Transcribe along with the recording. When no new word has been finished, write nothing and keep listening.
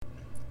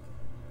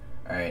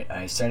Alright,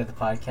 I started the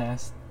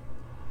podcast.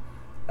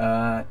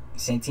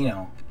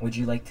 Santino, would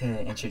you like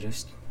to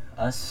introduce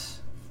us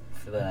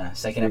for the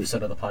second Sweet.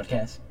 episode of the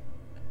podcast?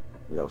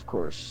 Yeah, of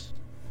course.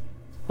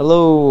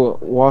 Hello,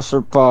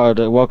 Wasser Pod.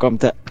 Welcome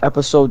to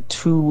episode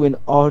 2, an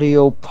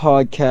audio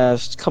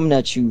podcast coming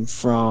at you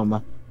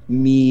from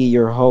me,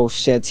 your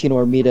host, Santino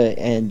Armida,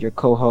 and your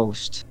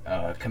co-host,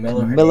 Camilo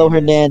Camilo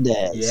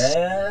Hernandez.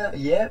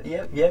 Hernandez. Yeah,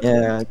 yep.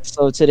 Yeah,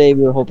 so today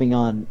we're hoping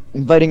on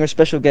inviting our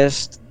special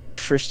guest,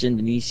 Christian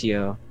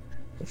Denicio,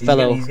 a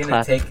fellow He's gonna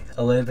class, take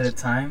a little bit of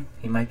time.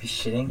 He might be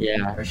shitting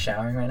yeah, or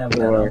showering right now, we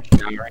don't or know.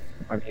 showering,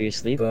 or maybe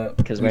asleep, But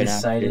because we right now it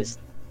decided, is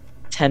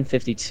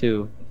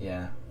 10:52,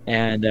 yeah.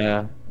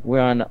 and we're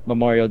on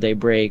Memorial Day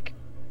break,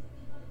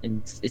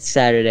 and it's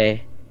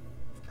Saturday,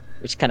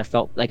 which kind of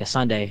felt like a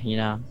Sunday,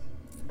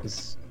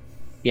 'cause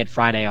we had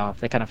Friday off.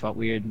 That kind of felt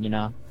weird, You I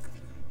know,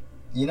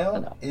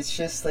 know. it's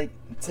just like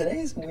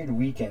today's a weird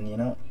weekend, you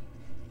know?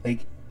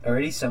 Like,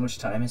 already so much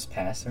time has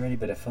passed already,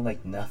 but it felt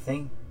like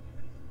nothing,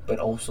 but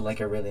also like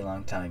a really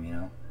long time, you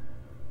know?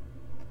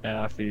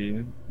 Yeah, I feel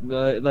you.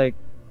 But like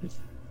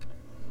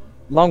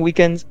long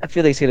weekends, I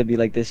feel like it's gonna be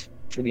like this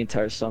for the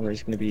entire summer.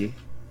 It's gonna be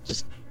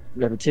just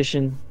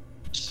repetition,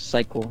 just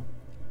cycle.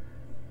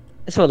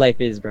 That's what life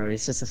is, bro.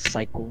 It's just a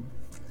cycle.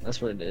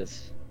 That's what it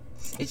is.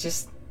 It's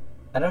just,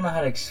 I don't know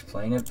how to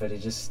explain it, but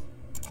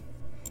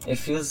it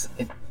feels,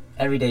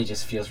 every day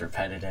just feels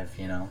repetitive,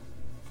 you know?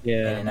 In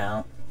Yeah. and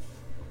out.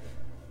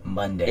 Hey,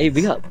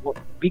 we Mondays.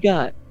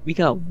 got we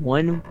got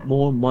one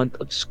more month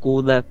of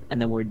school left,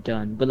 and then we're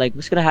done. But like,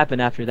 what's gonna happen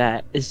after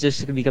that? It's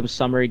just gonna become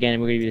summer again,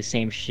 and we're gonna do the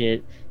same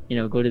shit.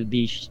 Go to the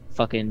beach,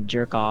 fucking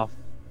jerk off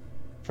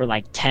for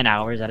like 10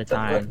 hours at a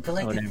time, But or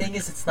like the whatever. thing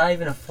is, it's not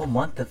even a full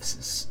month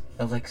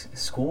of like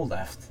school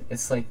left.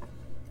 It's like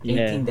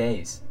Yeah. 18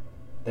 days.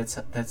 That's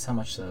how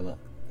much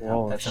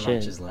Oh that's how much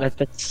shit. is That left.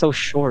 that's so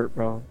short,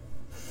 bro.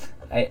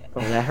 I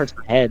Bro, that hurts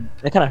my head.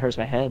 That kind of hurts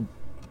my head.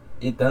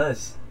 It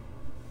does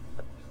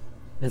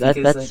That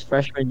because that's like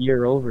freshman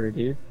year over,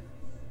 dude.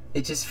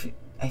 it just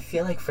I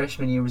feel like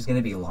freshman year was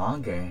gonna be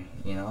longer.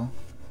 You know,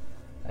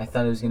 I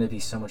thought it was gonna be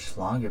so much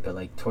longer, but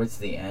like towards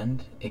the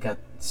end, it got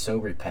so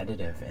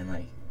repetitive and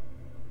like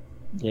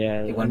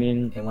Yeah, it I went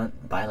mean, it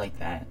went by like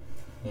that.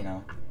 You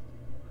know,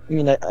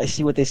 I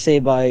see what they say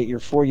by your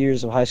 4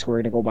 years of high school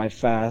are gonna go by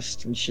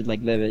fast. You should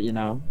like live it.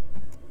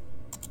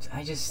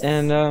 I just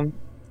And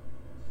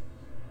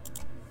it's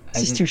I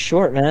just just too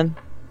short, man.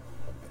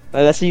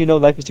 That's how you know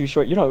life is too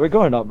short. We're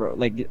growing up, bro.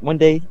 Like one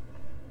day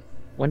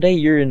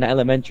you're in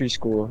elementary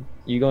school,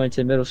 you go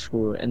into middle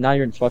school, and now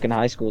you're in fucking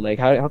high school. Like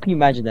how can you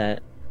imagine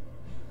that?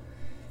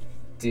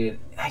 dude,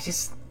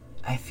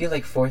 I feel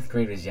like fourth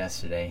grade was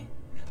yesterday.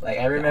 Like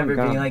I Oh remember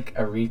being God. like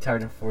a retard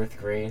in fourth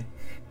grade.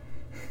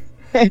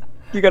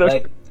 You gotta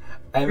Like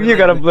I you remember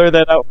gotta blur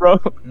that out, bro.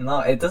 no,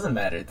 it doesn't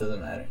matter. It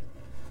doesn't matter.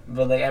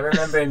 But like I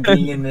remember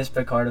being in Miss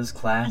Picardo's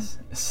class,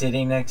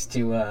 sitting next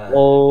to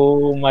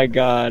Oh my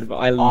God.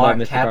 I love R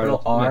Mr. capital Carlos.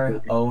 He's my R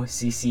favorite. O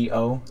C C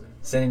O,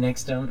 sitting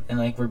next to him, and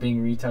like we're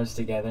being retards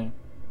together.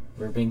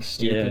 We're being Yeah.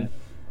 stupid.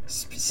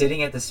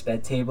 Sitting at the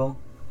sped table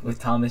with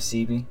Thomas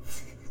Seby.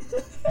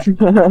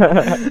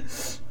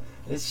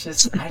 It's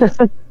just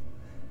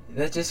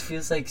that just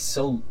feels like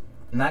so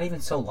not even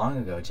so long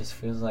ago. It just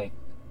feels like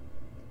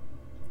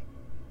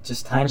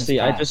just time has Honestly,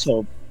 passed.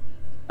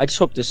 I just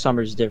hope this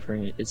summer's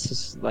different. It's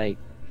just like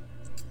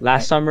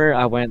last I summer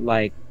I went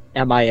like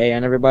MIA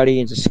on everybody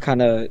and just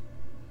kind of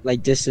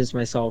like distanced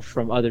myself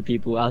from other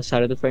people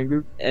outside of the friend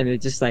group, and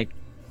it just like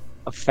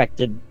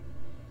affected.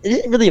 It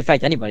didn't really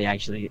affect anybody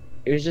actually.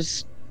 It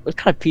was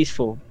kind of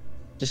peaceful,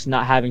 just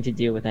not having to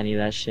deal with any of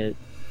that shit.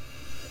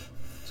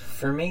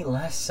 For me,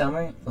 last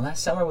summer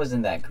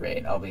wasn't that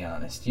great. I'll be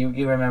honest. You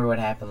remember what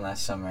happened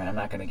last summer? I'm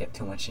not gonna get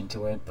too much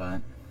into it, but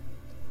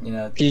you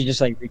know, Could you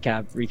just like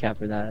recap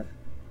for that?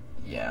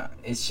 yeah,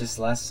 it's just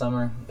last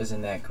summer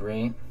wasn't that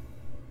great.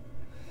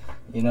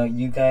 You know,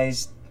 you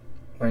guys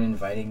weren't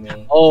inviting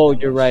me Oh,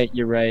 that you're much. right.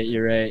 You're right.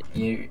 You're right.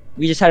 You,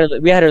 We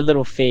had a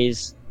little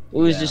phase. It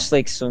was yeah, just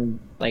like some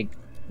like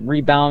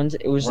rebound.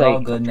 It was we're all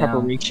like a good now.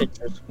 preparation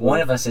for school.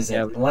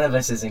 Yeah. One of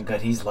us isn't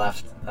good. He's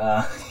left.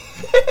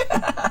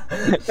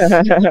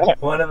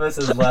 One of us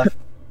has left.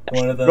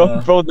 One of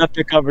the Bro left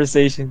the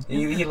conversation.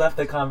 he left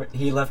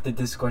he left the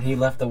Discord. He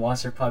left the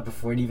Wasser pod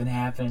before it even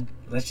happened.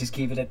 Let's just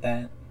keep it at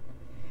that.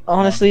 Um,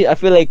 Honestly, I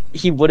feel like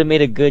he would have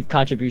made a good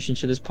contribution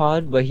to this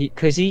pod, but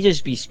cause he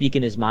just be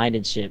speaking his mind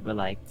and shit. But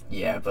like,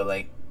 yeah, but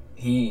like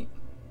he,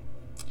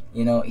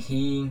 you know,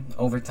 he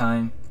over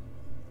time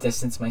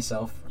distanced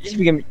myself. he just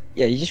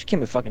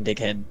became a fucking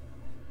dickhead.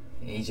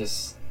 He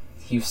just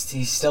he's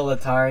still a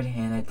tard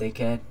and a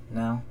dickhead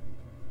now.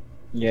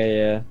 Yeah,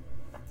 yeah.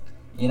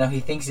 You know, he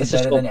thinks he's Let's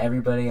just better than hope.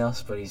 everybody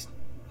else, but he's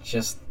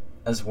just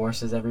as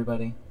worse as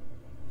everybody.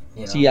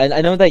 You know. See,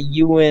 I know that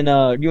you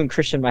and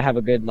Christian might have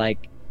a good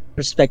like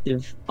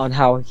perspective on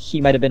how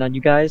he might have been on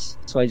you guys.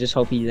 So I just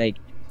hope he like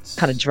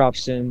kind of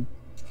drops in.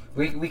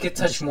 We could And touch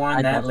just more on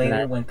add that that to later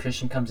that. when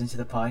Christian comes into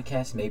the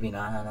podcast. Maybe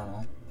not. I don't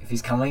know if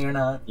he's coming or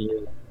not.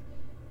 Yeah.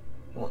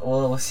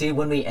 We'll see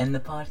when we end the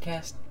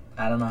podcast.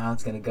 I don't know how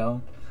it's gonna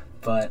go,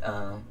 but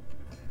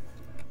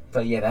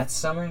yeah, that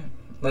summer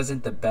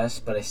wasn't the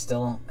best, but I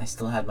still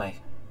had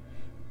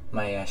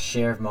my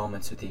share of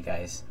moments with you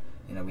guys.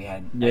 You know,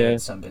 I Yeah.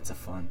 had some bits of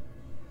fun,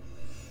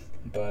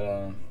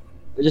 but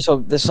I just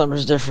hope this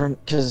summer's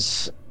different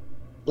because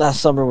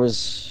last summer we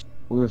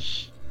were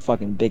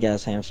fucking big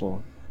ass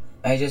handful.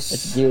 I I had to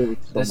just deal with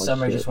so this much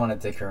summer I shit. just want to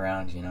dick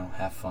around. You know,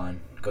 have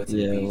fun, go to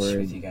the Yeah, beach we're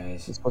with you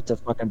guys, let's go to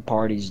fucking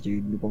parties,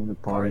 dude. We're going to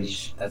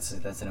parties. parties.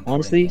 That's an important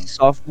Honestly, thing.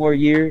 sophomore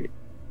year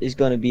is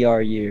gonna be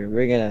our year.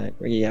 We're gonna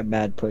get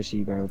mad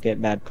pussy, bro. Get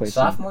mad pussy.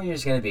 Sophomore year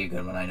is gonna be a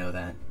good one. I know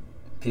that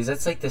because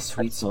that's like the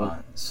sweet That's so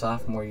spot.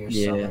 Sophomore year,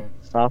 yeah. summer.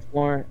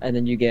 Sophomore, and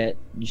then you get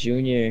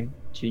junior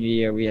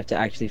year. We have to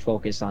actually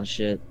focus on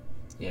shit,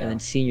 and Yeah, then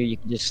senior you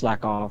can just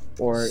slack off,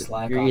 or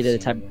slack you're off either the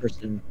senior type of year.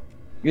 person.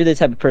 You're the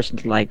type of person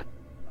to like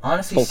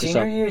Honestly, focus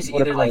senior up. year is Go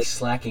to either like college.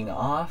 slacking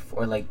off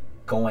or like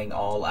going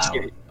all out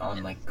Serious.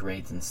 on like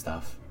grades and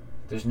stuff.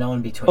 There's no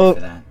in between Uh, for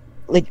that.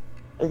 like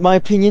in my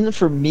opinion,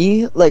 for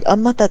me, like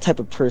I'm not that type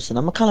of person.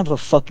 I'm a kind of a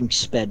fucking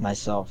sped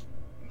myself.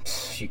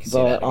 You can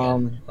say that But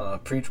again.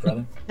 Preach,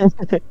 brother.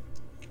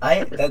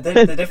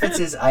 The difference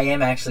is I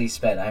am actually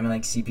sped. I'm in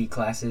like CP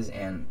classes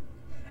and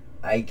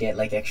I get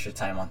like extra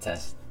time on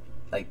tests.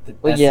 Like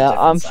well, that's the yeah,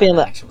 difference. I'm an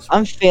actual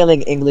I'm sped.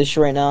 failing English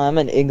right now. I'm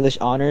in English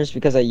honors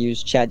because I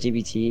use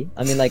ChatGPT.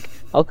 I mean, like,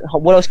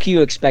 what else can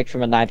you expect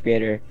from a ninth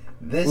grader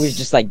who's This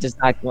just like does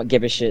not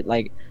give a shit?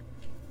 Like,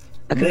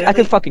 I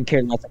could literally fucking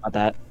care less about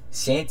that.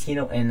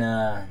 Santino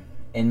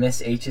in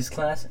Miss H's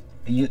class,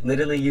 you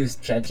literally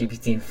used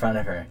ChatGPT in front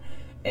of her,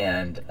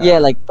 and Yeah,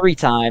 like 3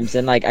 times,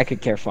 and like I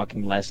could care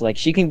fucking less. Like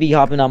she can be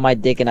hopping on my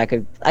dick, and I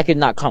could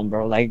not come,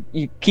 bro. Like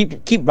you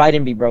keep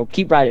riding me, bro.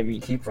 Keep riding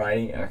me. keep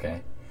writing.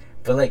 Okay,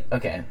 but like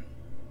okay,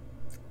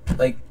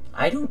 like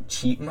I don't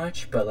cheat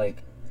much, but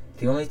like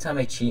the only time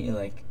I cheat in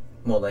like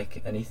well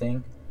like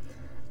anything,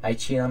 I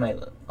cheat on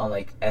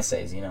like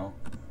essays, you know.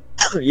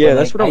 Yeah, But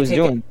that's like what I I was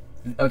take it. doing.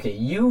 Okay,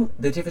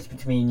 the difference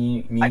between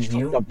me I and fucked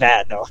you up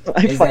bad though.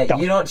 I is fucked that up.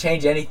 you don't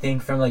change anything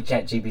from like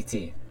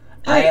ChatGPT.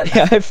 Yeah,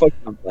 I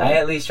fucked up I bad.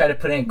 at least try to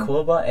put in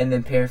Quillbot and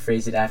then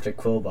paraphrase it after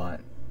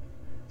Quillbot,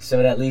 so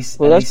it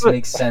Well, at least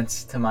makes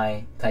sense to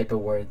my type of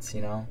words,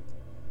 you know.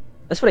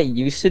 that's what I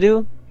used to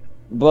do,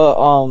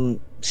 but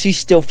she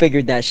still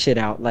figured that shit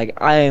out. Like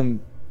I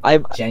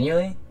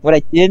Genuinely, what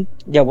I did,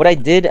 yeah, what I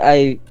did,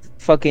 I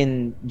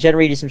fucking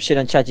generated some shit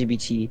on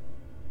ChatGPT,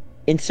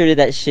 inserted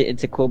that shit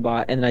into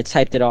Quillbot, and then I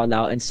typed it all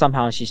out, and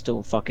somehow she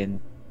still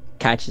fucking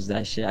catches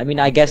that shit. I mean,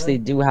 I guess they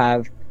actually. do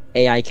have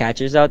AI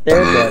catchers out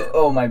there, but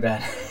Oh my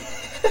bad.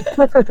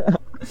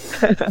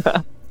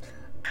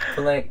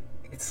 But like,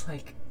 it's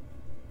like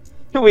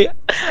wait,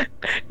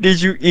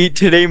 did you eat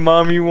today,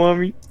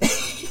 mommy?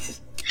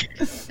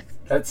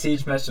 that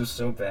siege match was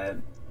so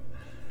bad.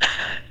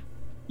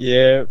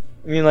 Yeah,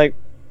 I mean, like,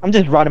 I'm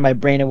just rotting my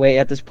brain away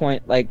at this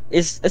point. Like,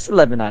 it's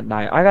 11 at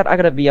night. I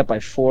gotta be up by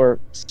 4,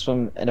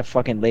 swim in a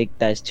fucking lake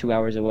that is 2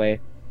 hours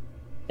away,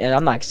 and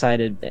I'm not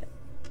excited.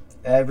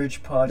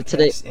 Average But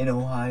today, podcast in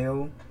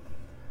Ohio.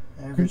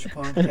 Average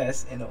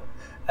podcast in Ohio.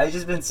 I've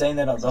just been saying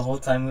that the whole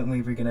time when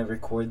we were gonna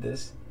record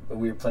this, but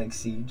we were playing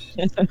Siege.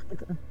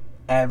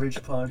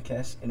 Average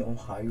podcast in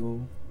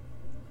Ohio.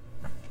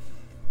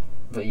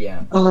 But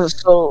yeah, let's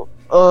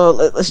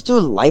do a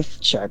life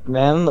check,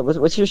 man.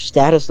 What's your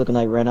status looking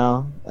like right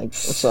now? Like,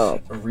 what's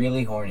up?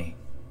 really horny.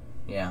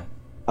 Yeah.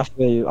 I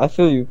feel you. I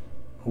feel you.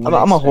 Who would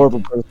I'm a expect horrible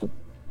it? person.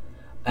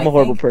 I'm I a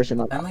horrible think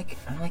person. I'm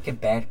like a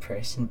bad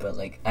person, but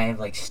like I have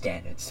like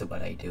standards to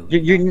what I do.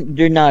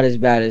 You're not as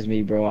bad as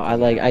me, bro.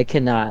 Yeah.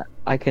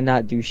 I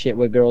cannot do shit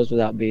with girls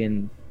without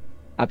being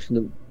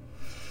absolute.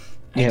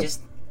 I Yeah,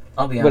 just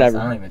I'll be honest. I whatever.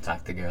 don't even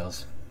talk to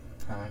girls.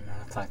 I don't know,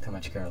 talk to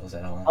much girls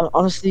at all.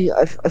 Honestly,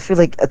 I feel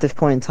like at this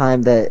point in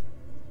time that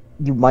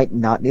you might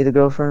not need a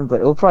girlfriend,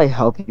 but it will probably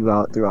help you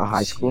out throughout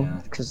high school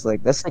Yeah. because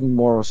like that's like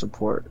moral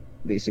support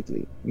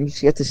basically. You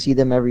just get to see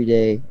them every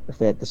day if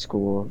they're at the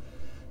school.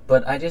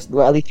 But I just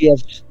Well, at least you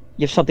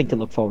have something to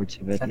look forward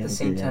to at at the the end of the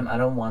same day. time I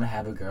don't want to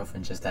have a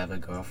girlfriend just to have a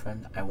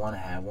girlfriend. I want to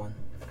have one.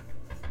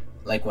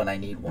 Like when I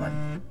need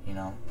one, you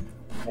know.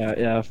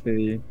 Yeah, I feel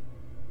you.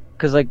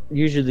 Because like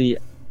usually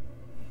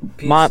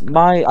Peace.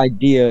 my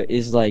idea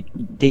is like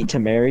date to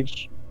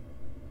marriage,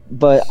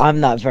 but I'm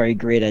not very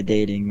great at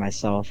dating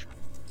myself.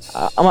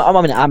 I'm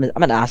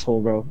an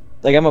asshole, bro.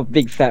 Like I'm a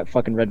big fat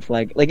fucking red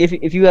flag. Like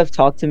if you have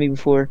talked to me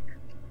before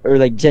or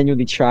like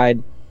genuinely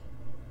tried,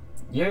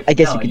 You're I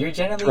guess no, you could you're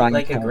try generally and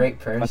like a tell I'm great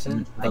a fucking person,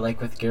 red but flag.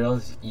 like with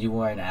girls, you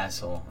are an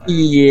asshole. All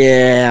right.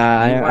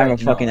 Yeah, You I'm are a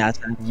fucking no,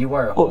 asshole. you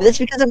are a Well, hoe. that's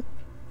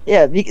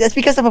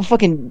because I'm a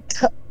fucking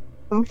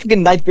I'm a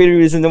fucking ninth grader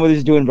who doesn't know what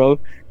he's doing, bro.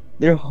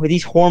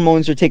 These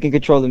hormones are taking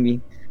control of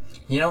me.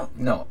 You know,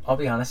 no, I'll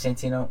be honest,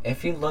 Santino.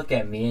 If you look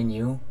at me and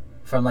you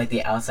from like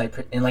the outside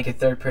in like a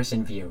third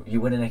person view,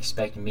 you wouldn't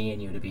expect me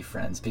and you to be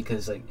friends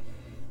because like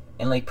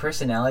and like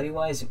personality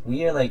wise,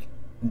 we are like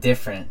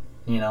different,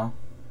 you know.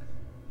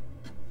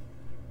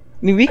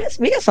 I mean, we got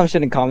some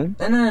shit in common.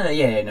 No,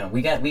 yeah, no.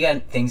 We got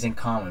things in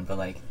common, but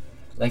like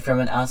from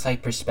an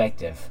outside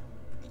perspective,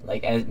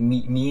 Like as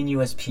me and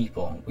you as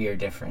people, we are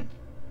different.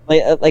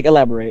 Like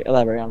elaborate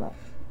on that.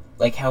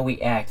 Like how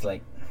we act,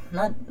 like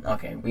not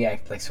okay. We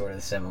act like sort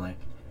of similar,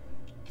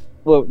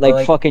 Well, but like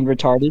like fucking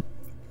retarded.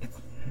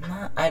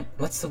 not. I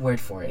what's the word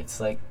for it? It's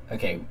like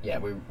okay, yeah,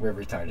 we're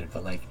retarded,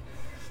 but like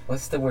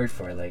what's the word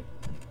for it? Like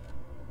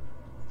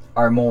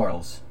our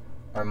morals,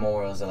 our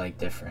morals are like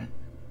different.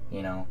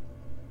 You know?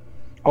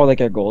 Or like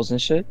our goals and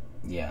shit.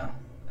 Yeah.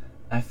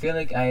 I feel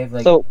like I have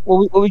like So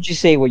what would you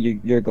say what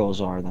your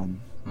goals are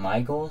then?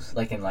 my goals,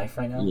 like in life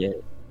right now. Yeah.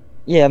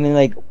 Yeah, I mean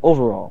like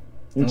overall,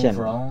 in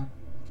general. Overall,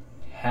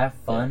 have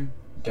Yeah. fun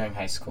during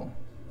high school.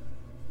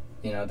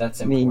 You know,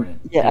 that's I mean,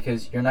 important yeah,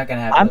 because you're not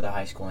gonna have I'm another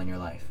high school in your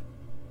life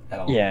at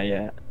all.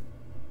 yeah.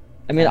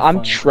 I mean, Have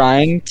I'm fun with those.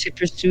 trying to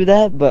pursue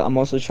that, but I'm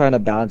also trying to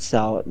balance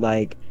out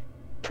like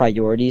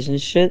priorities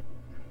and shit.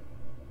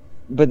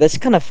 But that's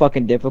kind of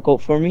fucking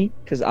difficult for me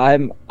because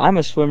I'm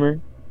a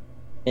swimmer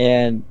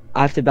and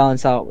I have to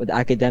balance out with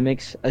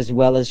academics as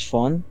well as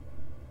fun.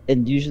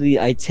 And usually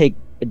I take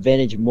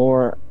advantage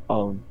more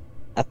of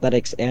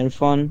athletics and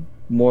fun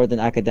more than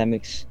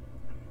academics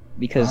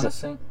because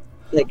Honestly,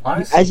 like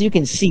honestly, as you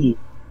can see,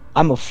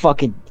 I'm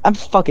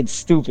fucking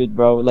stupid,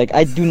 bro. Like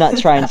I do not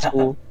try in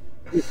school.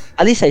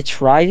 At least I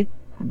tried,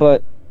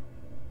 but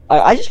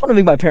I just want to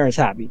make my parents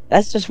happy.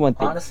 That's just one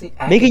thing. honestly,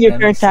 Making your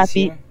parents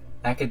happy,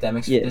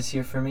 academics yeah, this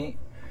year for me,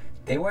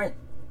 they weren't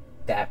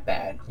that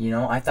bad. You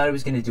know, I thought I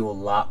was gonna do a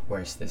lot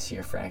worse this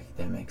year for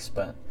academics,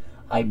 but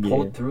I yeah.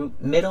 pulled through.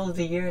 Middle of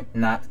the year,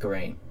 not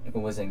great. It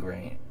wasn't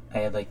great. I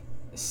had like,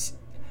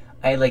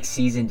 I had like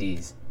C's and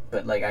D's,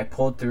 but like I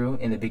pulled through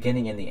in the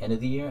beginning and the end of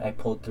the year. I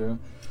pulled through.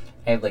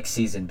 I had like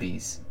C's and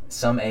B's,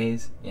 some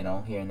A's, you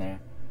know, here and there,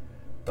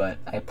 but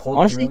I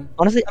pulled through.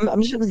 Honestly,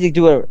 I'm just gonna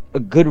do a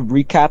good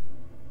recap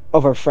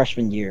of our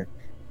freshman year.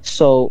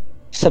 So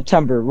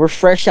September, we're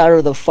fresh out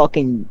of the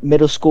fucking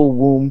middle school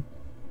womb,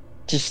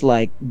 just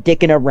like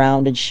dicking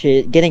around and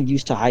shit, getting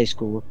used to high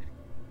school,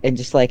 and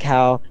just like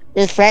how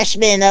the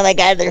freshmen, oh my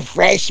god, they're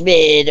freshmen,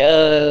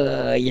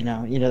 you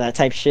know that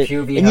type shit,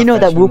 POV and how you know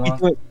that we'll freshmen be walk.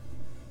 doing.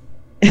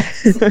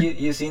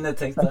 You seen the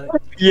TikTok?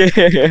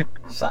 Yeah,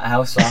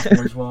 How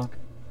sophomores walk,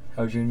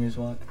 how juniors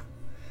walk.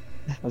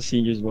 how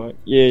seniors walk.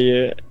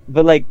 Yeah.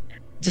 But like,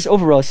 just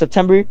overall,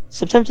 September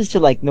to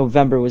like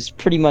November was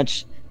pretty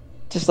much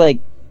just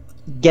like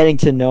getting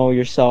to know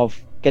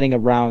yourself, getting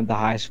around the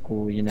high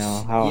school. You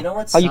know You know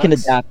what how you can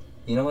sucks? adapt,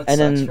 You know what and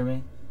sucks then for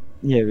me?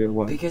 yeah,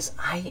 what? Because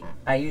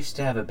I used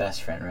to have a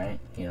best friend, right?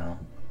 You know,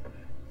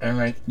 and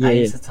like I Yeah.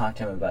 used to talk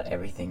to him about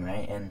everything,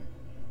 right? And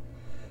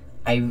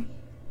I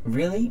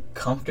really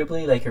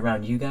comfortably like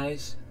around you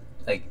guys,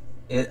 like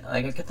it.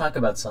 Like I could talk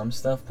about some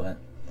stuff, but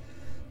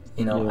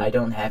you know Yeah. I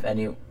don't have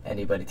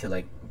anybody to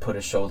like put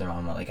a shoulder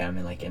on while like I'm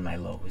in like in my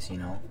lows. You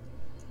know,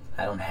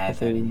 I don't I have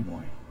that feel you.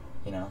 anymore.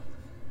 You know,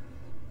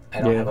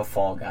 I don't Yeah. have a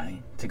fall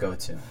guy to go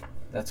to.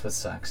 That's what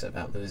sucks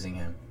about losing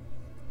him.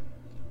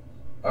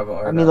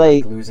 Or I mean, about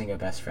like like, losing a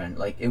best friend.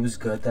 Like it was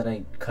good that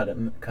I cut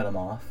him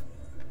off,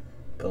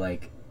 but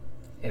like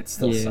it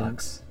still yeah.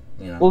 sucks.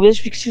 You know, Well,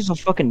 it's because he's a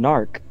fucking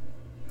narc.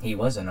 he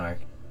was an arc.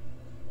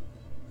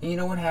 You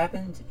know what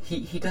happened?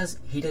 He does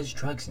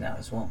drugs now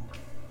as well.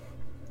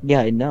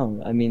 Yeah, I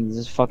know. I mean, this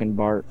is fucking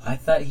Bart. I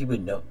thought he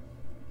would know.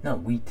 No,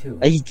 we too.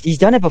 He's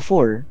done it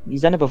before.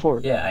 He's done it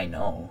before. Yeah, I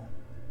know,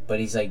 but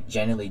he's like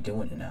genuinely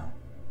doing it now.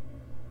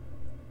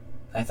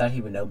 I thought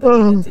he would know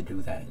better than to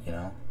do that. You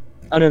know.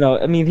 I don't know.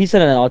 I mean, he's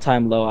at an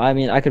all-time low. I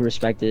mean, I could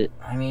respect it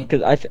I mean,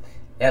 because at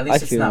I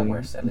least it's feel not you.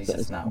 worse. At least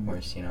it's not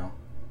worse. You know.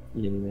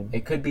 Yeah,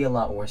 It could be a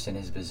lot worse in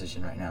his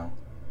position right now.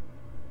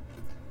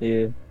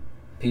 yeah.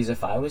 Because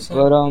if I was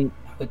him,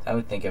 But I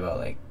would think about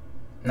like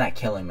not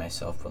killing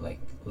myself, but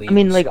like I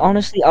mean, leaving like school.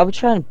 honestly, I would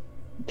try and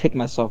pick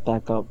myself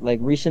back up. Like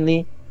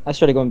recently, I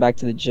started going back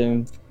to the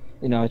gym.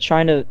 You know,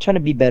 trying to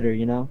be better.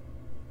 You know,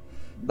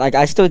 like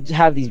I still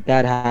have these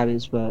bad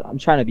habits, but I'm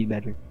trying to be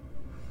better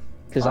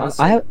because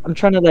Honestly, I'm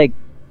trying to like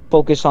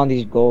focus on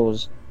these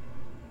goals,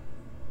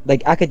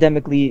 like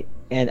academically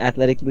and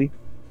athletically,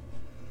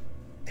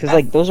 because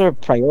like ath- those are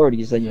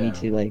priorities that you need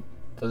yeah, to like,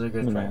 those are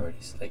good you know,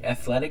 priorities. Like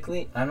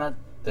athletically, I'm not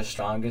the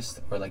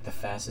strongest or like the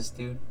fastest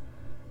dude,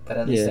 but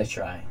at least I yeah,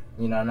 try.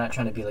 You know, I'm not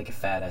trying to be like a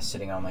fat ass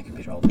sitting on my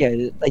computer all day.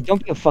 yeah. Like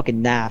don't be a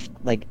fucking naff.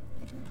 Like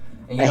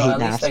And you I know, hate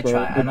at least I naffs, bro.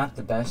 try. I'm not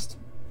the best,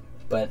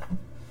 but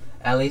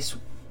at least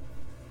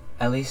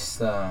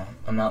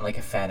I'm not like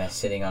a fat ass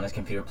sitting on his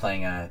computer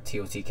playing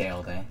TOTK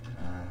all day.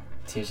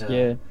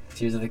 Yeah.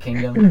 Tears of the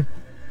Kingdom.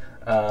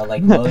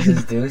 Like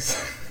Moses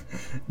Deuce.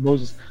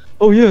 Moses.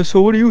 Oh yeah,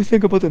 so what do you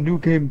think about the new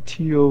game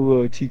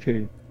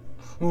TOTK?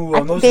 Ooh, I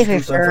I'm think they Moses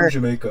Deuce. I'm from prefer.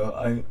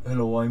 Jamaica.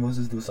 Hello, I'm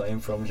Moses Deuce. I am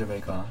from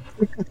Jamaica.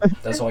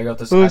 That's why I got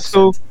this So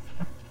accent.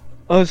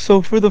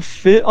 so for the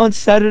fit on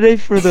Saturday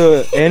for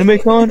the anime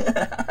con,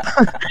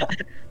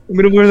 I'm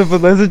gonna wear the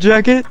Valenza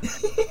jacket,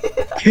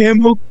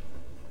 camo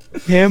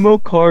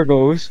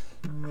cargos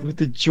with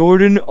the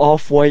Jordan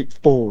off-white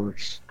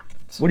fours.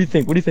 What do you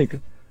think? What do you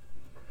think?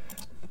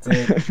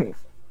 Dude,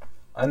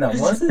 I know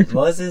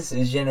Moses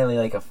is generally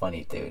like a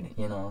funny dude.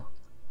 You know,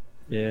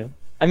 Yeah.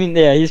 I mean,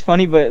 yeah, he's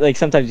funny, but like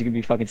sometimes he can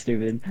be fucking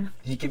stupid.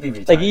 He could be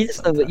Like retarded he's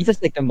sometimes.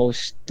 just like the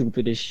most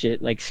stupidest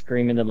shit, like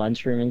screaming in the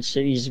lunchroom and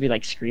shit. He just be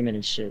like screaming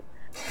and shit.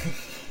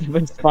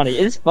 But it's funny.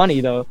 It's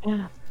funny though.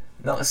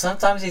 No,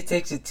 sometimes he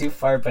takes it too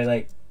far by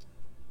like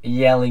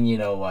yelling. You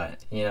know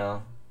what? You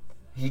know,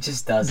 he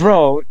just does it.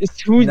 Bro,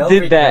 it's who No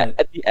did that regret.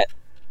 at the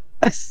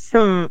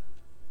end?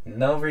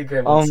 No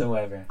regret Um,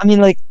 whatsoever. I mean,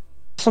 like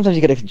sometimes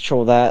you gotta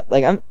control that.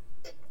 Like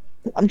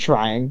I'm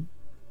trying,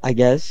 I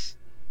guess.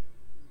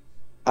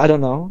 I don't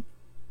know,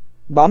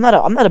 but I'm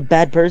not a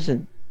bad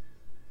person,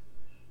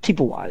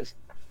 people wise,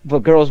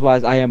 but girls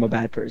wise, I am a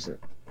bad person,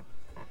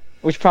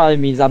 which probably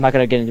means I'm not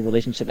gonna get into a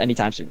relationship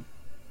anytime soon.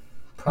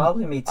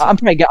 Probably me too.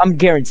 I'm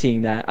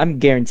guaranteeing that. I'm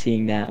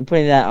guaranteeing that. I'm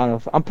putting that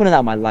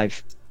on my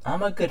life.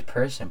 I'm a good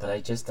person, but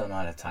I just don't know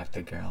how to talk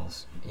to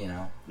girls. You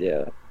know,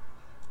 Yeah,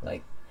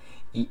 like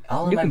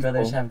all of you my can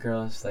brothers go. have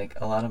girls. Like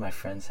a lot of my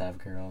friends have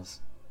girls.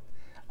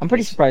 I'm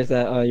pretty It's surprised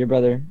that your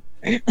brother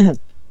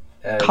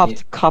you,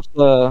 copped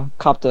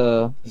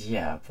the.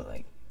 yeah, but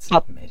like it's like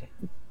Cop, mid.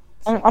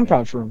 It's like I'm mid.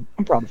 proud for him.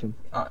 I'm proud of him.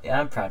 Yeah,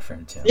 I'm proud for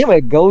him too. Yeah,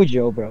 but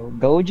Gojo, bro,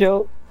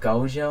 Gojo.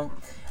 Gojo,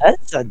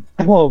 That's a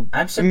well.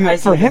 I'm I mean,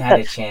 surprised he for even him, had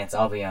a chance.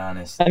 I'll be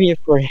honest. I mean,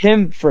 for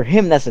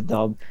him, that's a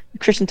dub.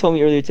 Christian told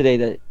me earlier today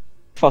that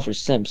he falls for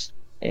simps,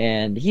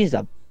 and he's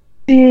a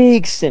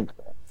big simp.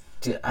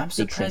 Dude, I'm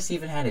Big simp. surprised he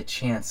even had a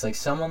chance. Like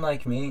someone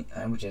like me,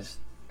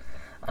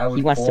 I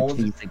He would wants to fold.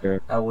 please the girl.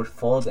 I would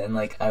fold and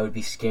like I would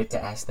be scared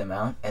to ask them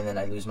out, and then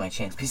I lose my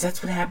chance because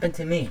that's what happened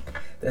to me.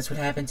 That's what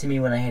happened to me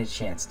when I had a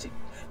chance to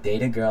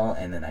date a girl,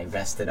 and then I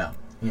rested up.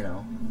 You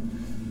know.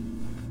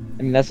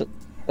 I mean, that's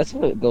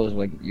what it goes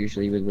like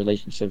usually with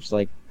relationships.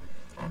 Like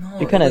No,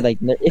 you kind of like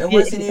it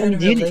wasn't I even mean, a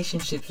do you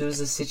relationship. It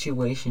was a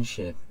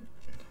situationship.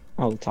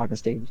 oh talking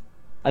stage.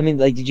 I mean,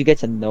 like, did you get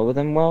to know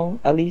them well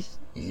at least?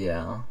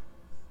 Yeah.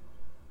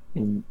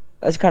 And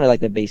that's kind of like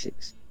the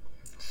basics.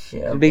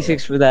 Yeah, The but like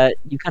basics for that,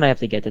 you kind of have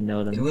to get to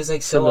know it them was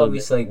like a so little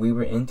bit. obvious like we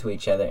were into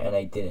each other, and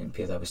I didn't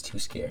because I was too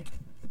scared.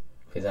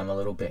 Because I'm a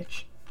little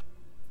bitch.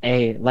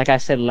 Hey, like I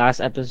said last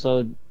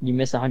episode, you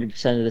miss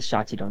 100% of the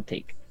shots you don't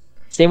take.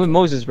 Same with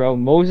Moses, bro.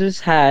 Moses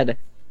had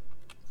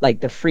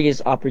like the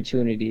freest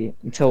opportunity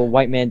until a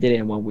white man did it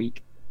in 1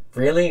 week.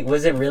 Really?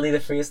 Was it really the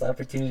freest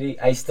opportunity?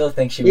 I still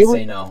think she would It was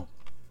say no.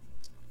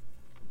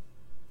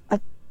 I,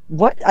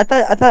 what I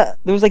thought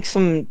there was like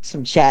some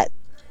chat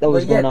that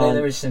Well, was yeah, going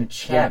there on. was some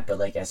Yeah, chat, but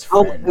like as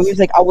it was friends.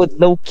 like I would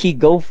low key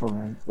go for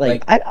him.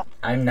 Like Like,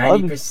 I'm I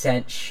would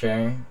 90%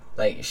 sure,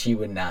 like, she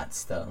would not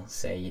still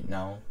say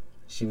no.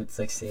 She would,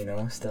 like, say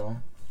no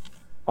still.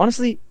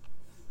 honestly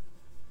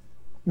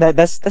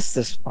that's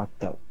just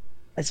fucked up.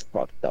 That's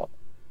fucked up.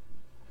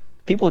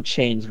 People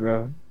change,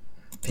 bro.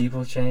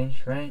 People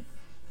change, right?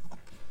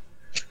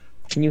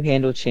 Can you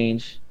handle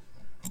change?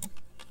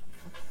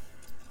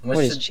 What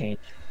What's is the. change?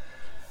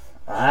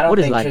 I don't What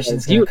is think life, bro?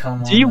 Christian's gonna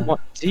come on the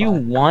Do you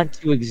pod. want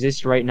to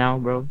exist right now,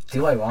 bro?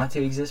 Do I want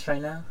to exist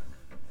right now?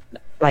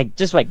 Like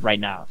just like right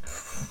now,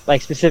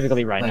 like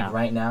specifically right Like, now.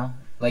 right now?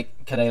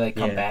 Like, could I, like,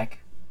 come Yeah, back?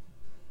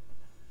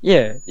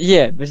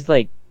 yeah. But it's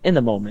like in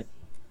the moment.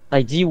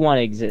 Like, do you want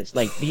to exist?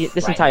 Like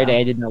this Right entire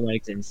day, I now? did not want to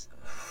exist.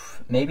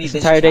 Maybe This this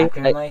entire day, chapter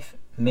in life?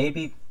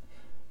 Maybe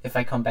if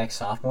I come back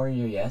sophomore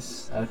year,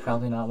 yes. I would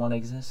probably not want to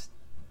exist.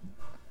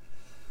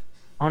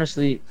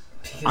 honestly,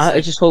 Because, I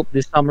like, just hope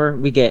this summer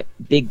we get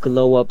big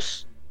glow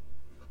ups.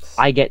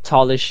 I get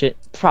tall as shit.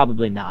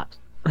 Probably not,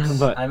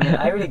 but I mean,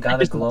 I already I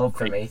got a just glow up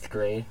great. from 8th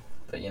grade,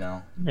 but you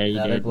know, Yeah, you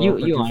another did. glow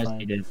up would You do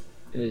honestly fine. did.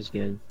 It was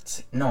good,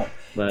 No,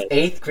 but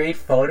 8th grade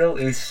photo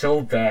is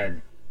so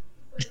bad.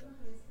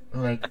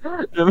 Like,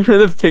 remember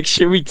the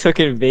picture we took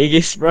in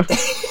Vegas, bro?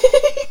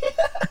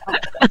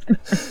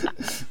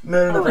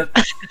 no,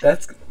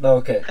 that's no,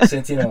 okay.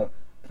 Santino,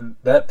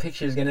 that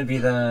picture is gonna be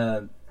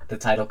the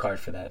title card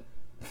for this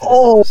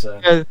Oh,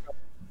 episode. yeah,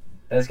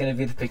 That's gonna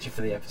be the picture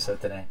for the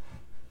episode today.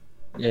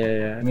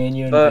 yeah. Me and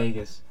you in But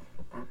Vegas.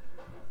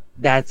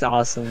 that's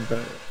awesome,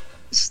 bro.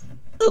 Just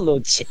a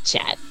little chit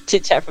chat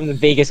from the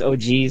Vegas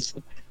OGs.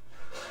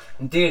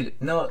 Dude,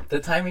 no, the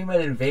time we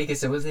met in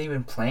Vegas, it wasn't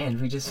even planned.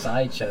 We just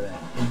saw each other.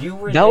 You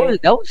were there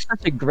That was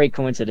such a great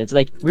coincidence.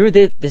 Like we were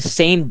there the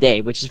same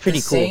day, which is the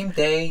pretty cool. same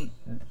day,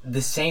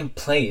 the same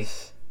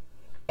place,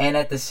 and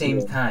at the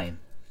same Yeah. time.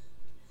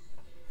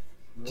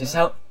 Just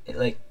how,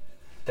 like,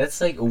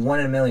 that's like one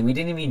in a million. We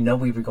didn't even know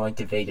we were going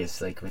to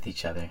Vegas, like, with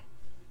each other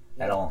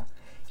at all.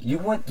 You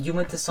went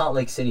to Salt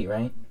Lake City,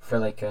 right? For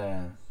like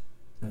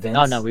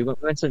Oh no, Vince, we went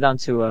down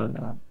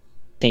to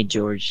St.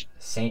 George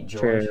St.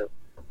 George.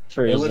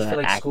 for It his was for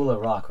like act. School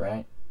of Rock,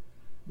 right?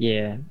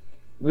 Yeah,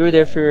 we were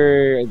there Yeah.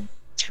 for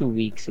 2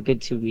 weeks, a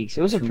good 2 weeks.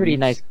 It was a Two pretty weeks.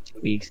 nice 2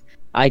 weeks.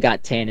 I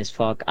got tan as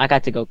fuck. I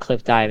got to go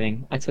cliff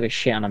diving. I took a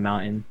shit on a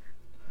mountain.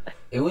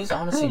 It was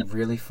honestly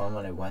really fun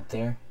when I went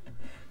there,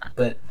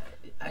 but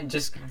I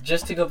just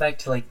to go back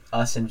to like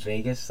us in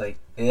Vegas, like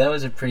that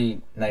was a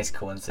pretty nice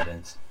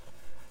coincidence.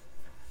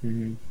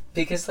 Hmm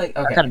Because like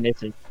I okay, kind of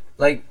miss it.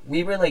 like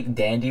we were like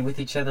dandy with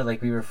each other,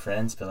 like we were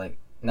friends, but like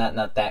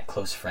not that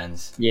close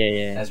friends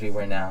Yeah. as we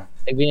were now.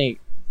 Like we didn't.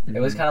 It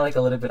was kind of like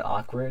a little bit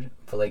awkward,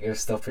 but like it was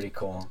still pretty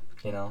cool,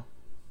 you know?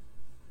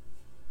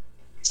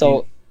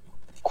 So,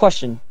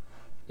 question.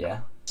 Yeah.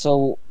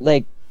 So,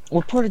 like,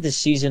 what part of the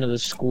season of the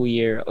school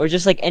year, or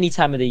just like any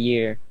time of the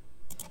year,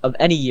 of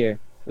any year,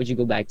 would you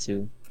go back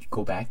to?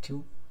 Go back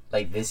to?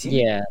 Like this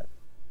year? Yeah,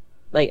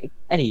 like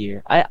any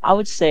year. I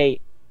would say,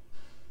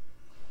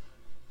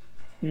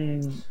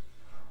 mm,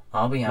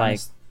 I'll be like,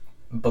 honest.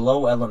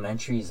 Below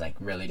elementary is like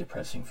really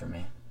depressing for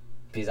me.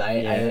 Because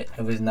yeah.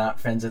 I was not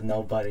friends with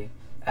nobody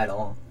at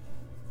all.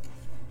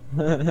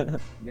 No,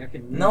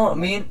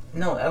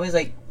 no, I was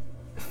like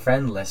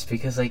friendless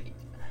because like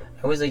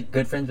I was like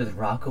good friends with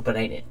Rocco, but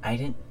I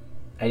didn't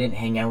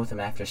hang out with him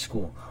after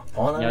school.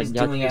 All I Yeah, was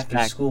y'all doing chase after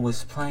back. school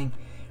was playing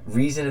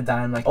Reason to Die.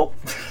 I'm like, oh.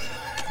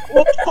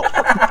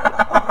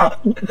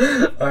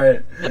 All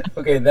right.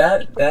 Okay,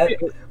 that.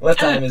 What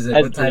time is it?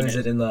 That's What time is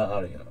brilliant. it in the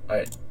audio? All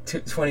right,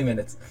 20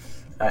 minutes.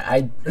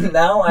 I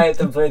now I have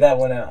to play that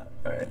one out.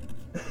 All right.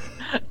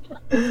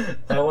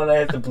 That one I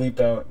have to bleep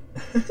out.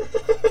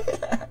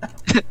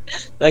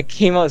 That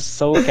came out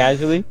so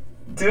casually.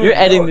 Dude, You're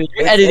editing. no, You're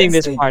it's editing this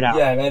instinct. part out.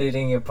 Yeah, I'm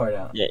editing your part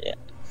out. Yeah, yeah.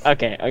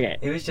 Okay, okay.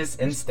 It was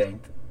just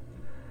instinct.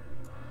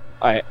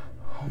 All right.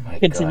 Oh my god.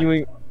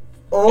 Continuing.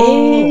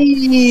 Oh,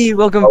 Hey,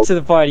 welcome to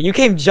the party. You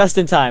came just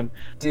in time.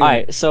 dude. All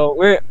right, so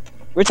we're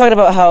talking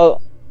about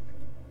how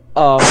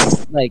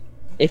like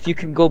if you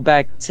can go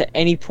back to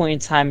any point in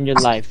time in your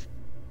life,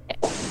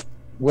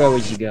 where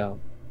would you go?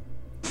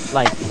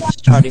 Like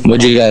starting.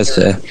 What'd you guys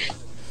say?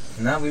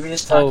 No, we were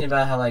just So, talking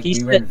about how like he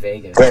we were said- in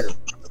Vegas,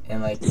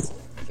 and like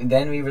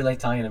then we were like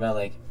talking about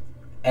like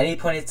any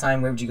point in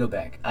time where would you go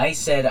back? I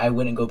said I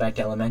wouldn't go back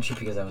to elementary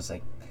because I was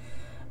like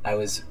I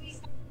was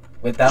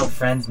without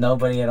friends,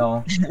 nobody at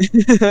all.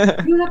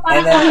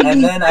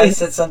 And then I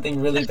said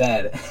something really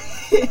bad.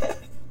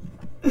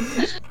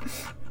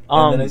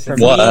 And then I said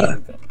For What? me, something really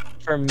bad.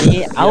 for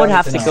me, I You would don't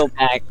have need to to go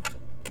back.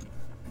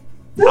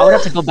 I would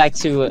have to go back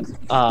to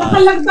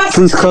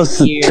Please close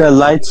Here. the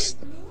lights.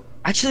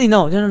 actually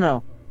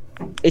no.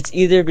 It's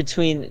either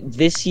between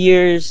this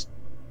year's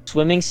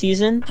swimming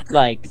season,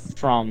 like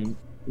from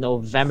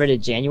November to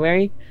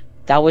January.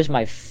 That was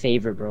my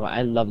favorite, bro.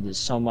 I loved it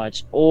so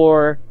much.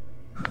 Or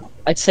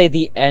I'd say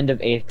the end of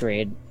 8th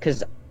grade,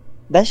 because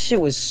that shit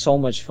was so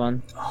much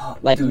fun. Oh,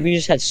 Like, dude, we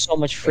just had so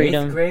much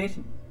freedom. 8th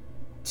grade?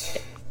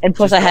 And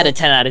plus, Just I had a don't-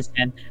 10 out of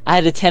 10. I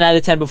had a 10 out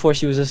of 10 before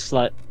she was a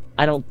slut.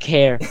 I don't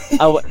care.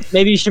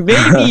 Maybe you should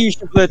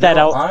put that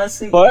No, out.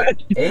 honestly, But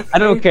 8th I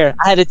don't grade- care.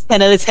 I had a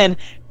 10 out of 10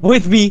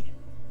 with me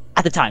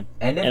at the time.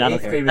 And then And I don't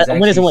 8th care. grade was A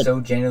win is a actually win. so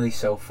genuinely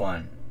so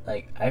fun.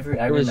 Like I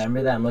It was-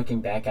 remember that. I'm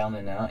looking back on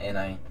it now, and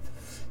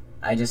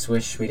I just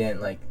wish we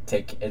didn't like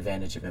take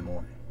advantage of it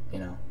more. You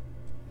know,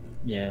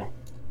 Yeah.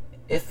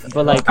 if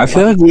But, like, I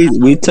feel like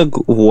we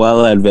took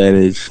well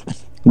advantage.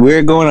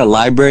 We're going to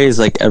libraries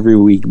like every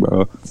week,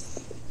 bro.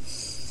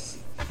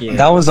 Yeah.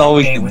 That was all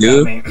we okay, could without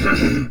do.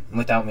 me,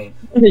 without me.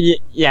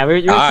 Yeah,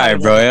 we were All right,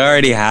 talking bro. about- It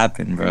already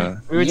happened, bro.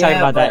 We were talking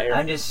about that but era.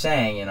 I'm just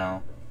saying, you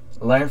know,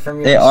 learn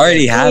from your. It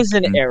already mistakes. It was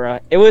an happened.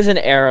 era. It was an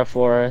era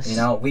for us. You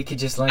know, we could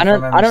just learn I from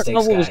don't. our I don't mistakes,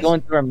 know what was guys.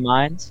 going through our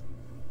minds.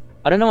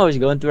 I don't know what was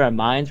going through our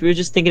minds. We were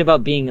just thinking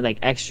about being like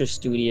extra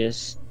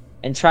studious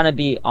and trying to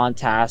be on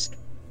task,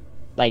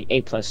 like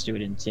A+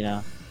 students, you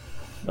know.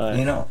 But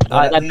You know,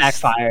 but that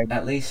backfired.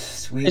 At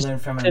least we It's- learn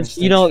from our it's-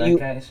 mistakes, you know, right, you-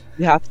 guys?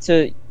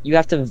 you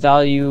have to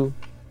value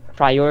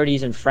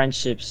priorities and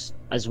friendships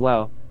as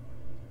well.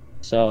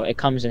 So it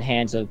comes in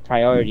hands of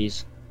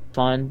priorities,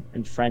 fun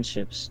and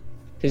friendships.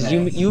 Because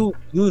Nice. you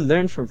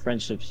learn from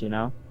friendships, you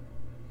know.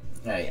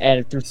 Right.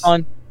 And through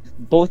fun,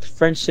 both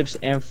friendships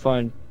and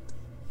fun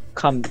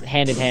come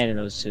hand in hand in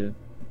those two.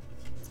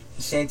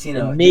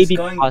 Santino, And maybe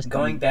just possibly-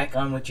 going back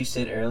on what you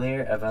said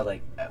earlier about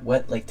like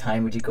what like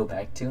time would you go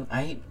back to?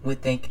 I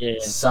would think Yeah.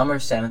 summer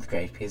 7th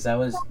grade because that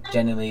was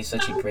generally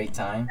such a great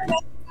time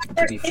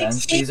to be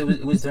friends because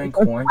it was during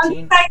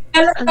quarantine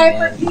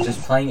and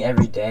just playing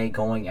every day,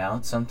 going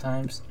out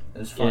sometimes. It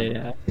was fun.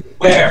 Yeah.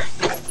 Where?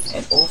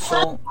 And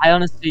also, I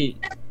honestly,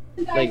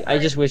 like, I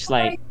just wish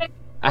like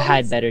I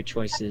had better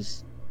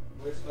choices.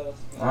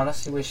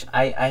 honestly,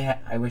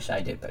 I wish I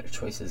did better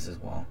choices as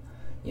well.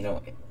 You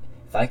know,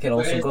 if I could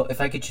also go, if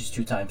I could choose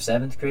 2 times,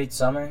 7th grade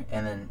summer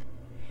and then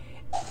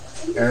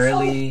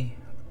early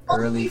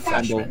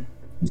freshman,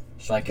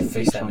 so I could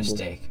fix that Fumble.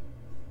 mistake.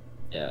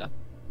 Yeah.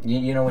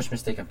 You know which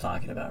mistake I'm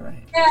talking about,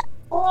 right?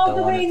 The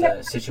one with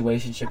the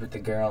situationship with the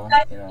girl.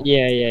 You know,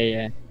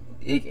 Yeah.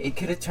 it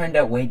could have turned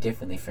out way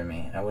differently for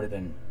me. I would have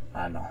been,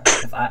 I don't know.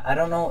 If I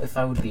don't know if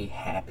I would be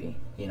happy.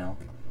 You know,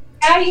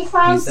 Daddy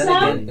found because then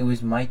some. again, it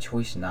was my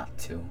choice not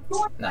to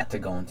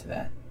go into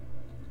that.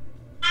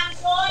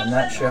 I'm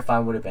not sure if I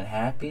would have been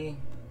happy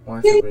or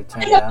if it would have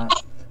turned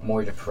out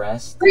more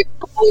depressed.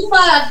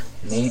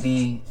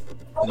 Maybe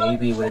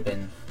it would have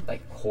been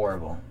like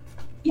horrible.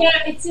 Yeah,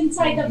 it's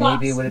inside the box.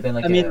 Maybe it would have been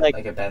like I mean, like-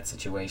 like a bad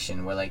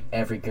situation where like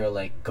every girl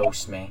like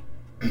ghosts me,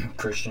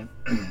 Christian.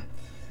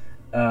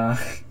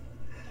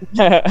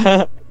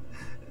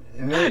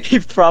 Maybe, He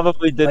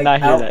probably did like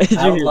not hear that. Did you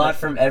hear outlawed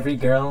from every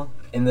girl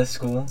in the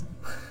school.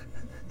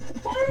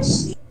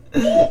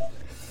 I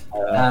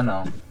don't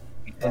know,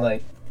 but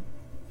like,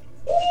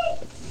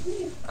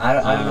 I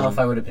don't know if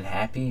I would have been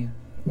happy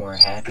or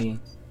happy.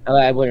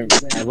 I wouldn't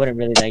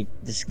really like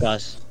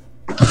discuss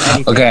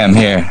anything. Okay, I'm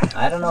here.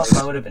 I don't know if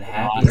I would have been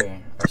happy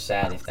or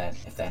sad if that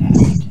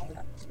happened.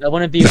 I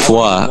wouldn't be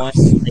What? one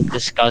to like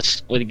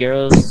discuss with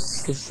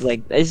girls. It's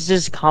like it's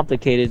just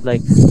complicated.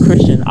 Like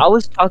Christian, I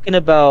was talking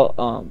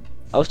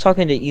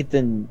to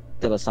Ethan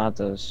De Los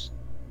Santos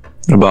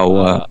About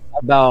what?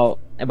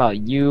 about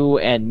you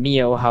and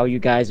Mio, how you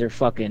guys are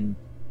fucking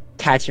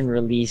catch and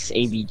release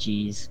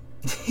ABGs.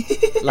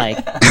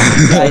 Like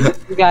That's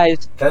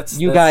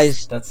you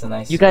guys That's a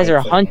nice. you guys way are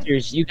of putting it.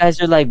 hunters. You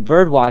guys are like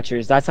bird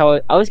watchers. That's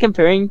how I was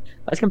comparing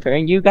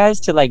you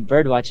guys to like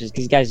bird watchers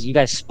because you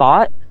guys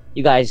spot,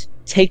 you guys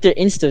take their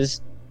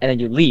instas and then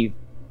you leave.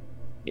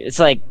 It's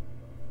like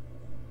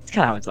it's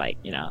kind of how it's like,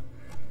 you know.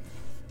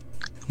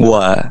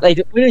 What? Like,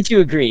 wouldn't you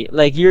agree?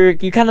 Like you're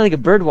kind of like a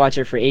bird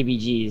watcher for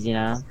ABGs, you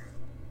know.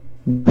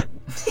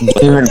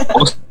 Even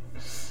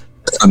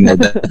on that,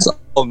 that's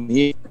all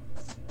me.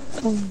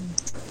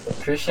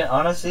 Christian,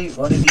 honestly,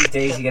 one of these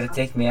days you gotta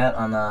take me out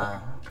on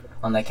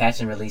the catch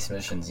and release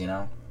missions. You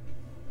know.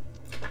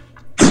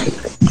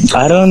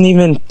 I don't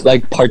even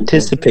like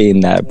participate in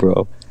that,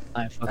 bro.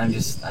 I'm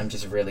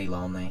just really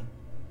lonely.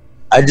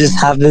 I just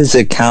have this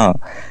account.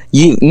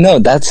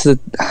 That's the.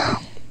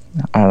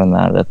 I don't know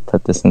how to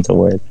put this into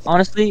words.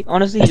 Honestly,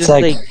 It's just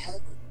like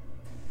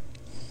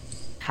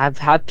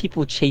have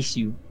people chase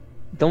you.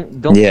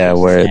 Don't. Yeah, chase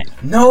word.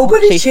 that.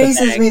 Nobody Chase the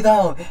chases bag. me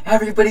though.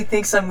 Everybody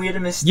thinks I'm weird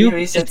and You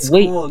mysterious at just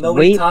school.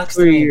 Nobody talks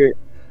to me.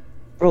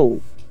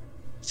 Bro.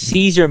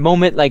 Seize your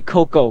moment like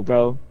Coco,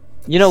 bro.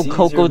 You know Seize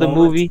Coco your the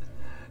moment. movie.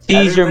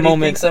 Seize your Everybody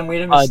moment. thinks I'm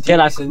weird and De La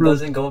mysterious and Cruz.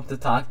 doesn't go up to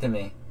talk to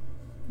me.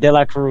 De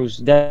La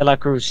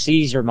Cruz.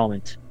 Seize your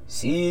moment.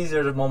 Seize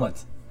the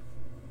moment.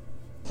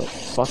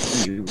 Fuck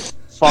you.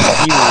 Fuck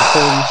you.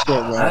 Holy shit,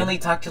 bro. I only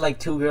talked to like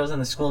 2 girls in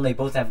the school and they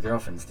both have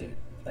girlfriends, dude.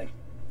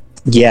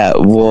 Yeah,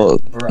 well,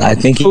 Bro. I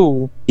think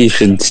Who? you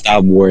should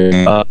stop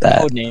worrying about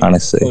that. Code name.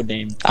 Honestly, Code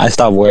name. I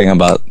stopped worrying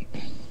about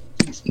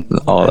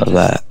all of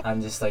that.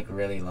 I'm just like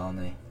really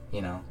lonely,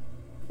 you know.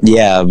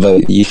 Yeah,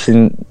 but you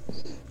shouldn't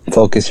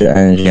focus your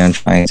energy on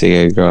trying to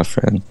get a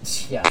girlfriend.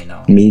 Yeah, I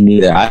know. Me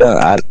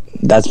neither.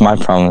 That's my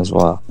problem as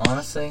well.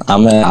 Honestly,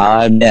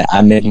 I'll admit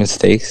I make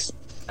mistakes.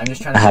 I'm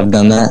just trying to I have focus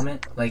done on the that.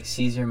 moment, like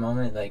seize your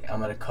moment. Like I'm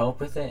gonna cope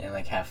with it and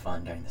like have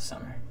fun during the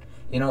summer.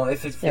 You know,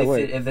 if it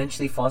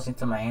eventually falls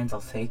into my hands,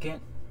 I'll take it.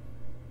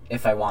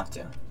 If I want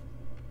to.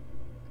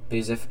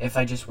 Because if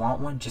I just want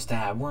one, just to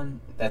have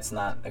one, that's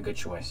not a good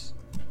choice.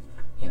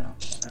 You know.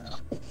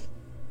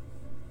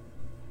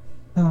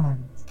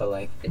 But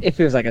like, It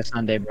feels like a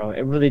Sunday, bro.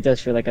 It really does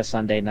feel like a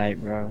Sunday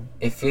night, bro.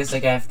 it feels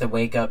like I have to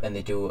wake up and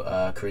they do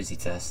a crazy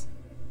test,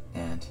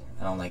 and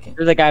I don't like it. It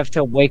feels like I have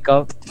to wake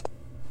up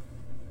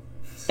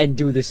and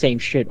do the same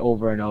shit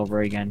over and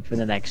over again for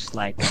the next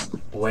like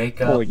Wake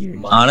 4 up. years.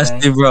 Monday.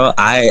 Honestly, bro,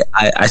 I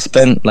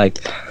spent like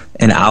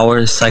an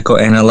hour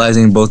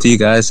psychoanalyzing both of you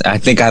guys. I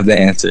think I have the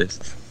answers.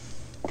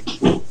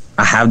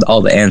 I have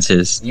all the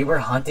answers. You were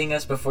hunting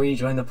us before you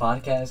joined the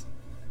podcast.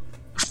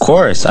 Of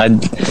course,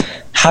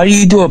 How do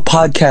you do a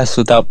podcast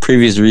without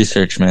previous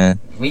research, man?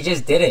 We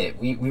just did it.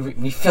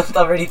 We filmed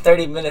already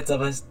 30 minutes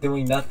of us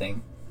doing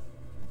nothing.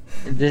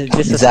 This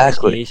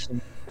Exactly.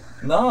 association.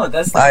 No,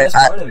 that's the I- best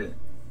I- part of it.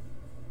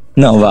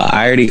 No, but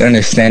I already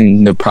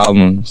understand the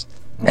problems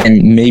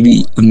and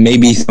maybe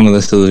some of the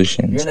You're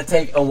solutions. gonna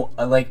take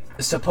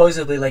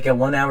supposedly like a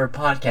 1 hour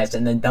podcast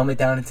and then dumb it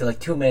down into like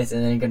 2 minutes,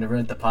 and then you're gonna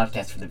ruin the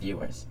podcast for the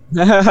viewers.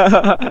 So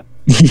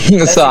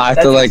I have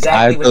that's to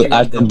exactly what you're I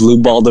have gonna to do. blue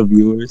ball the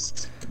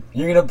viewers.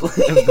 You're gonna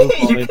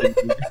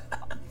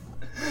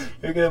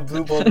you're gonna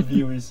blue ball the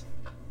viewers.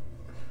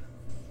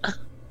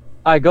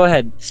 Alright, go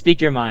ahead. Speak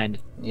your mind.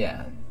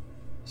 Yeah.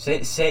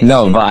 Say.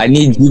 No, but I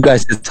need you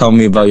guys to tell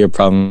me about your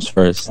problems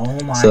first, Oh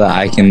my so that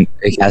I God. can.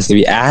 It has to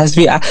be. I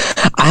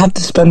have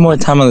to spend more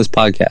time on this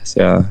podcast.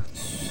 Yeah.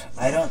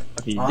 I don't.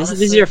 This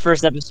is your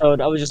first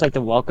episode. I would just like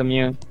to welcome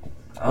you.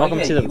 Welcome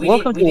to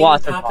Wasserpod.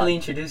 Wasserpod. Properly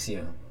introduce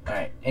you. All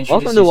right.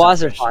 Welcome to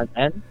Wasserpod,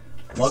 man.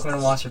 Welcome to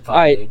Wasserpod.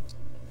 Alright. Dude.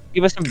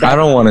 Give us some. I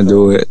don't want to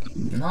do it.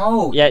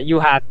 No. Yeah, you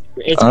have.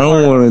 It's I part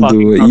don't of want the to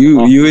do it. fucking You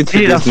protocol. you need to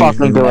introduce me.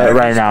 fucking do it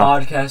right Largest now.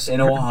 Podcast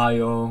in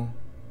Ohio.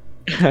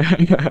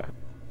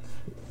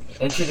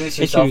 Introduce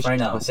yourself Introduce right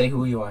now. yourself. Say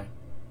who you are.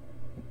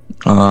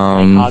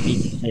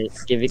 Hobby.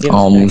 Give it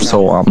some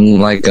So I'm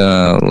like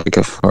a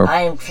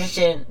I am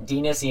Christian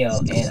Dinocio,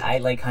 and I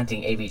like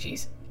hunting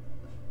ABGs.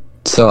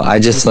 So I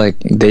just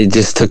they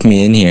just took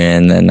me in here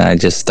and then I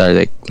just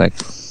started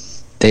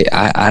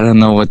I don't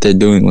know what they're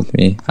doing with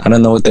me. I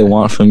don't know what they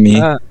want from me.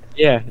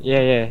 Yeah.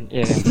 Yeah.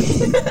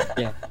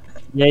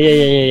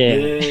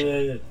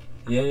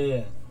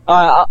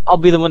 I'll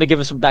be the one to give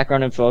us some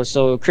background info.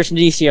 So Christian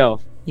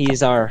Dicio,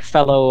 he's our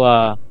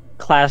fellow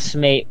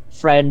classmate,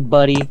 friend,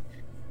 buddy,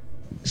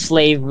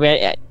 slave,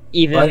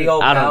 even Buddy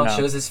old I pal don't know.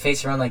 shows his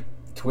face around like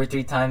 2 or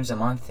 3 times a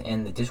month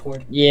in the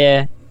Discord.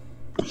 Yeah,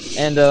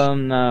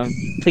 and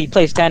he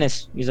plays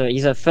tennis.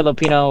 He's a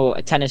Filipino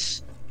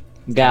tennis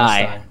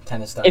guy.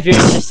 Tennis star. If you're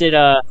interested,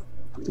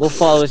 we'll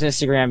follow his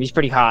Instagram. He's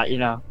pretty hot, you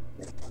know.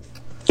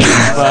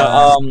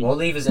 We'll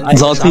leave his I-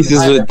 Salt Instagram.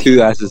 pieces with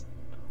 2 asses.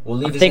 We'll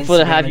leave I'm his thankful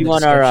to Instagram have in you the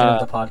on our, description of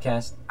the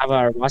podcast. have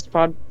our watch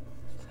pod.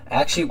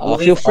 Actually, we'll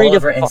feel leave free all to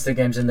of our fo-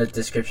 Instagrams in the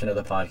description of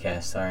the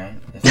podcast. All right,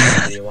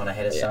 if you want to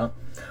hit us up.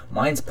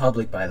 Mine's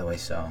public, by the way,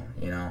 so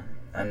you know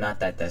I'm not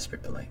that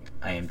desperate, but like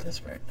I am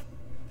desperate.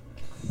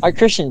 Alright,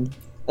 Christian.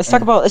 Let's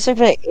talk about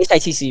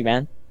HITC,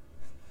 man.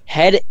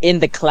 Head in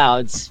the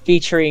Clouds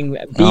featuring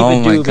Biba Oh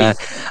my Doobie. god,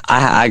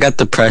 I got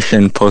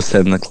depression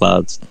posted in the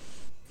clouds.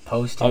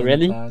 Post. Oh,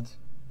 really? Clouds.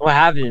 What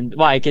happened?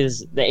 Why? Because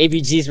the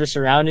ABGs were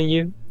surrounding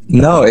you?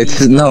 No, it's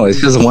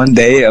just one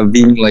day of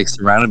being like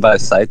surrounded by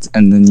sights,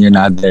 and then you're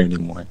not there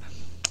anymore.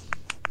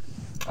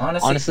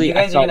 Honestly, you I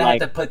guys are felt gonna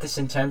like- have to put this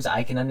in terms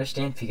I can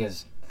understand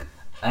because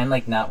I'm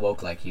like not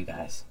woke like you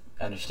guys.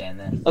 Understand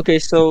that? Okay,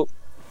 so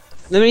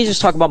let me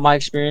just talk about my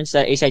experience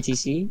at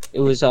HITC. It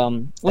was a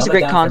Dumb it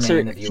great down for me concert.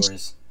 and the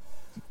viewers.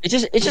 It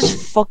just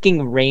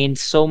fucking rained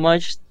so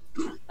much.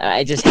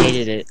 I just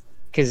hated it.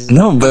 Cause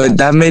No, but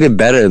that made it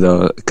better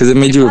though, because it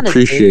made you kinda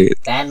appreciate.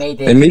 That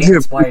made It made you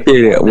experience more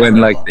appreciate it when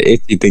like memorable. the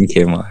itchy thing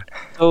came on.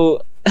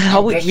 so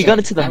how we Christian. got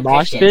into the I'm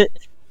mosh Christian. pit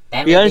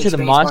That we made got the into the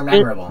experience mosh more pit.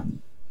 memorable.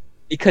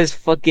 because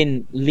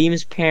fucking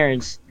Liam's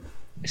parents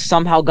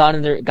somehow got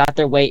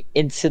their way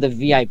into the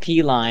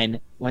VIP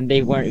line when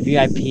they weren't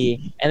VIP,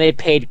 and they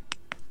paid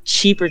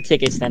cheaper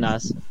tickets than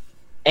us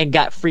and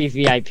got free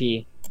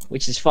VIP,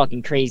 which is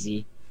fucking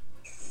crazy.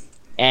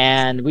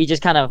 And we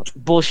just kind of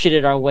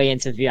bullshitted our way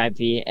into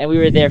VIP, and we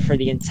were there for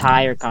the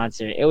entire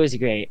concert. It was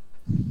great.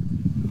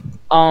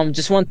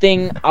 Just one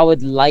thing I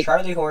would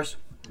Charlie Horse.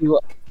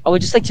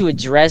 just like to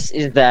address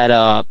is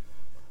that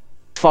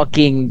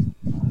fucking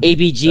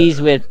ABGs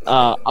with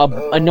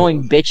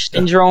annoying bitch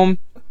syndrome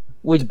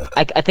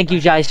I think you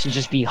guys should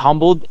just be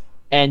humbled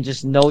and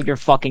just know your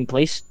fucking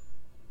place.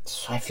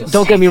 I feel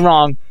Don't get me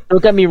wrong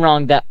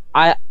that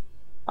I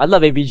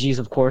love ABGs,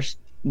 of course,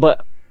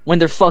 but when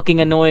they're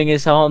fucking annoying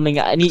as hell, I mean,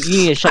 you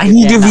need to shut I your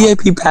need a damn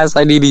mouth. VIP pass.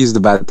 I need to use the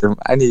bathroom.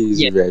 I need to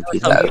use Yeah, the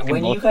VIP some pass. people-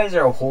 When you guys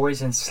are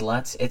whores and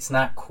sluts, it's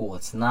not cool.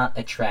 It's not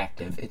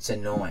attractive. It's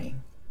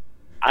annoying.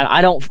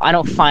 I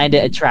don't find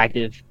it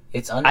attractive,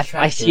 It's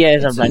unattractive. I see it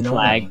as a it's red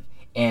flag. annoying,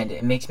 and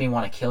it makes me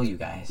want to kill you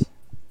guys.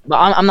 but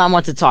I'm not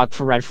one to talk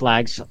for red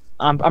flags.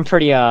 I'm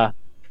pretty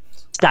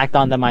stacked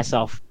on them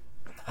myself.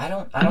 I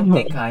don't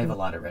think I have a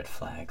lot of red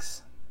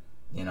flags.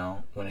 You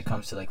know, when it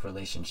comes to like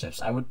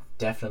relationships, I would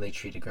definitely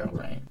treat a girl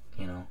right.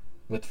 You know,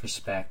 with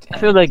respect. I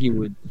feel like you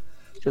would.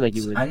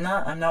 I'm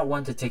not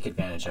one to take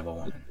advantage of a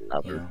woman.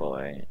 Lover You know?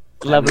 boy.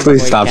 Lover Please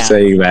boy stop count.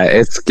 saying that.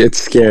 It's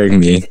scaring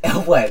me.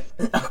 What?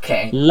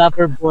 Okay.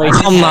 Lover boy.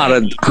 I'm not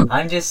a.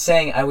 I'm just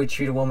saying I would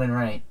treat a woman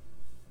right.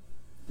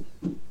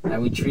 I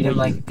would treat him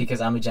like because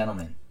I'm a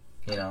gentleman.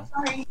 You know,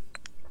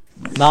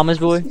 Mama's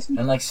boy.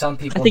 and like some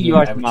people, I think you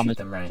here, are I would mama's-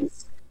 treat them right.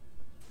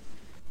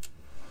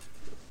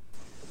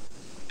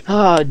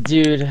 Oh,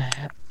 dude.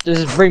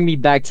 Just bring me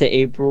back to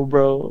April,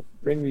 bro.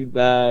 Bring me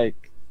back.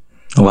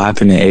 What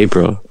happened in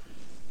April?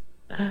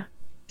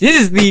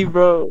 Disney,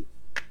 bro.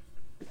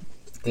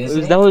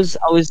 Disney? I was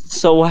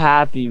so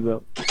happy,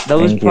 bro. That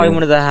was Thank probably you.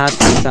 one of the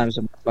happiest times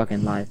of my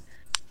fucking life.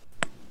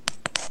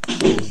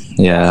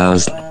 Yeah, that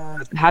was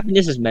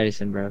Happiness is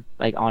medicine, bro.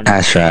 Like, honestly.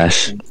 ass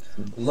trash.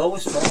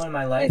 Lowest moment in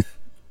my life.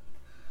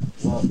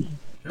 Well,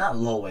 not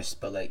lowest,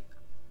 but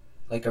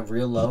like a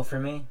real low for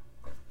me.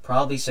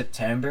 Probably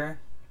September,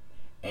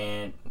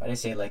 and what did I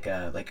say? Like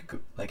a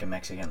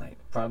Mexican, like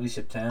probably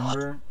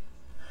September.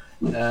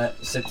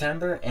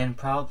 September and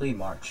probably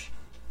March.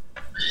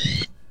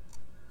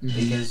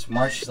 Because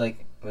March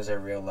was a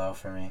real low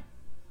for me.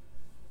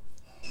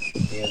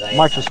 Because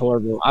March was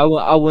horrible. I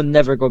will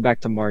never go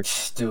back to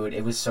March. Dude,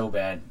 it was so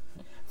bad.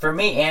 For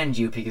me and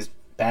you, because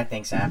bad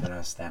things happened to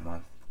us that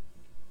month.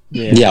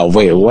 Yeah,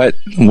 wait,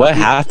 what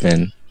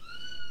happened?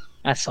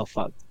 That's so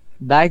fucked.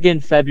 Back in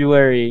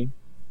February,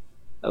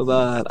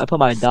 I put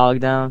my dog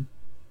down,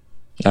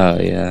 Oh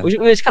yeah. which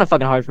was kind of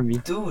fucking hard for me.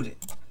 Dude,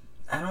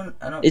 I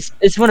don't.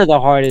 It's one of the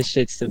hardest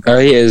shits to. Oh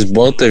yeah, it's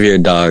both of your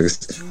dogs.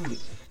 Dude,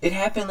 it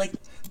happened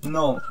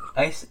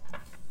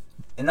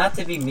and not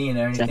to be mean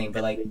or anything,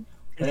 but like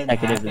when it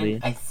Consecutively.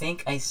 happened, I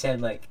think I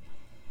said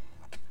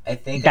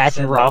That's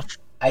rough.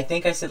 I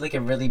think I said like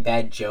a really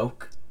bad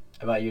joke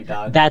about your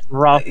dog. That's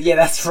rough. Yeah,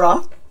 that's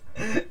rough.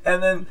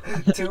 And then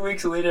 2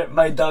 weeks later,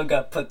 my dog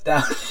got put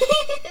down.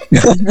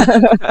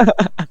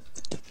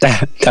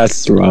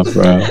 That's rough,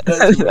 bro.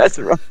 That's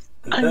rough.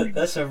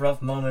 That's a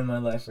rough moment in my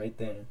life right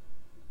there.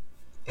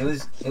 It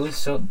was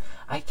so.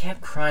 I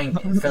kept crying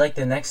for like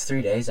the next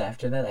 3 days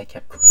after that. I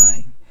kept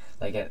crying.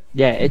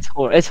 Yeah,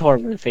 it's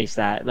horrible to face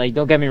that. Like,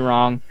 don't get me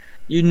wrong,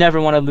 you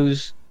never want to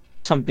lose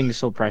something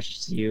so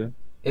precious to you,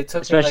 It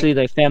took especially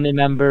me like family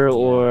member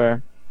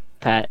or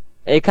pet.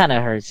 It kind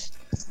of hurts.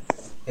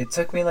 it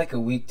took me like a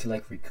week to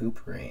like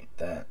recuperate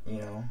that,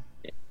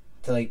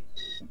 to like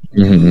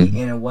Mhm. be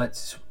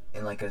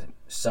in like a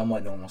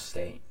somewhat normal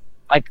state.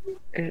 I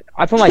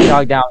put my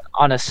dog down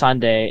on a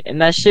Sunday, and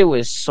that shit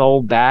was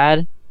so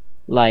bad.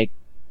 Like,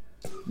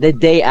 the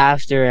day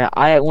after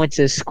I went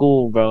to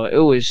school, bro. It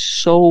was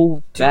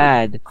so Dude,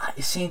 bad.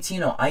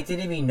 Santino, I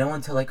didn't even know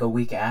until like a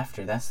week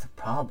after. That's the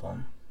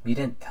problem. You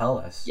didn't tell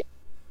us.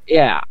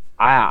 Yeah,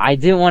 I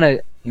didn't want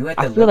to. You had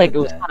to I live feel like with it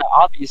was that. kind of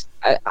obvious.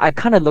 I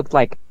kind of looked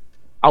like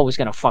I was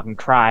gonna fucking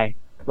cry,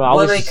 bro. I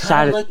Well, was they kind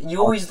sad. of look. You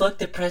always look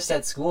depressed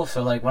at school,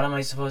 so like, what am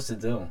I supposed to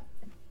do?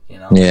 You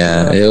know?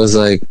 Yeah, it was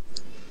like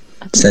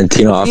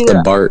Santino off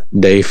the BART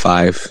day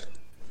 5.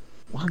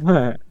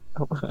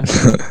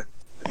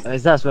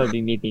 It's not supposed to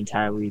be me the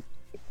entire week,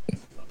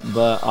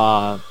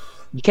 but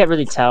you can't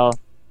really tell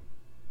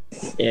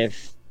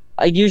if.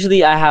 Like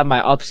usually, I have my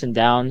ups and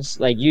downs.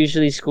 Like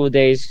usually, school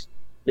days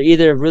they're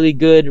either really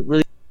good,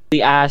 really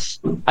ass.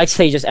 I'd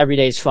say just every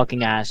day is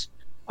fucking ass.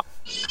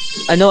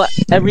 I know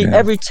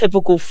every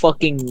typical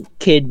fucking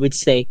kid would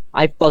say,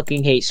 I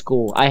fucking hate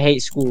school. I hate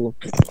school.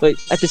 But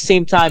at the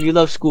same time, you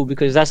love school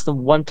because that's the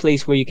one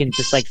place where you can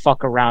just like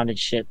fuck around and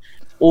shit.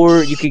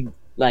 Or you could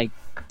like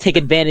take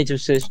advantage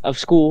of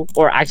school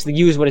or actually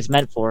use what it's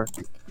meant for.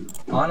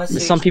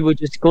 Honestly, Some people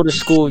just go to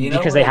school you know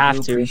because what they I have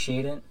do to.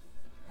 appreciate it?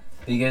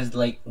 Because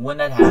like when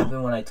that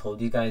happened, when I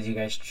told you guys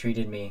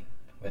treated me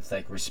with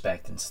like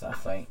respect and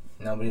stuff. Like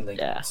nobody like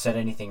said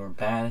anything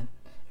bad.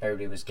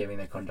 Everybody was giving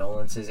their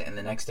condolences, and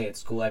the next day at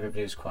school,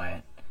 everybody was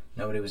quiet.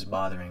 Nobody was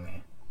bothering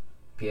me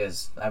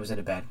because I was in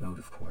a bad mood,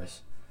 of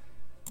course.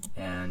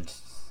 And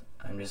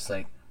I'm just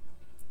like,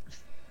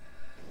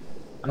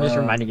 I'm just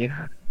reminding you.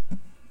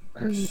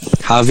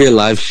 How have your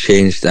lives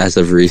changed as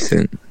of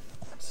recent?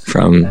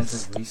 From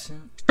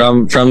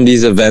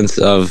these events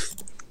of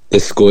the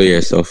school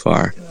year so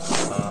far.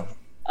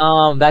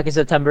 Back in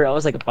September, I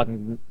was like a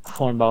fucking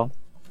cornball.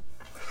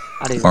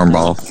 I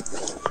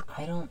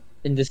don't.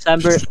 In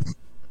December,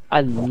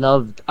 I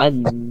loved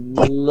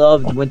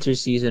winter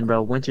season,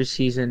 bro. Winter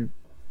season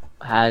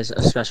has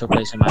a special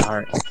place in my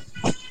heart.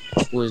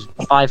 It was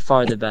by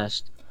far the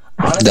best.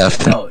 Honestly,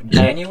 Definitely. no,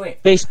 January.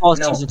 Baseball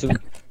season too.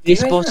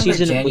 Baseball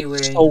season January,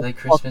 was so like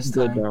Christmas fucking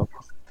good, time? bro.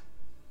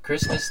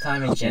 Christmas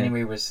time in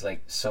January was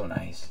like so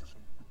nice.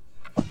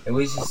 It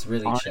was just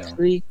really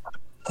chill.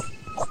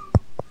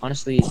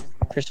 Honestly,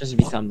 Christmas has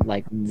become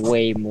like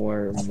way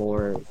more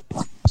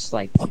just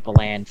like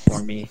bland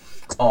for me.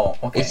 Oh,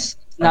 okay. It's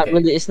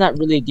not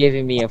really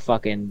giving me a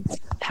fucking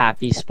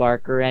happy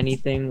spark or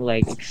anything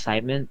like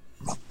excitement.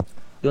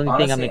 The only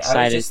thing I'm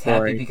excited I was just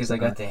for happy because I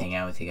got to hang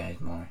out with you guys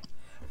more.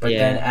 But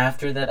then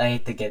after that, I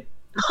had to get.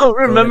 Oh,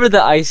 remember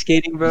the ice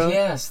skating, bro?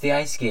 Yes, the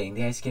ice skating.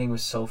 The ice skating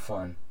was so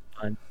fun.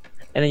 And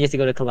then you have to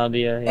go to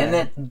Colombia. Yeah. And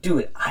then,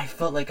 dude, I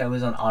felt like I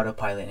was on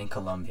autopilot in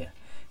Colombia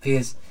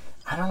because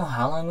I don't know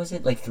how long was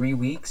it, like 3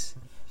 weeks.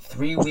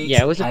 3 weeks.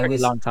 Yeah, it was a pretty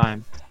long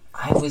time.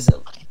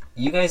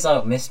 You guys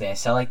all miss me. I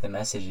saw like the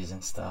messages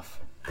and stuff.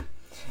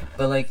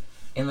 But like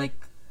in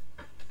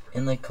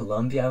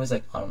Colombia, I was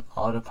like on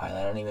autopilot.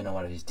 I don't even know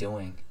what I was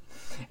doing.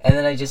 And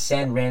then I just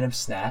send random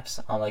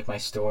snaps on like my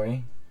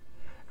story.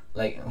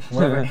 Like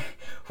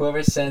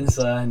whoever sends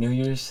New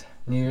Year's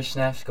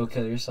snaps, go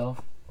kill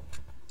yourself.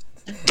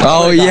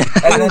 Oh yeah.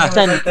 And then there was,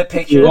 like, the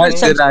picture What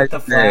of me did I with the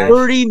say?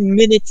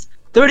 flash.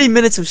 30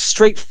 minutes of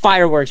straight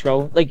fireworks,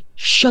 bro. Like,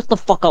 shut the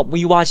fuck up.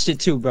 We watched it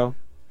too, bro.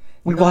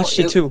 We watched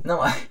it too.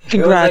 No,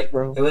 Congrats,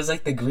 bro. It was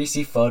like the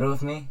greasy photo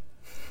of me.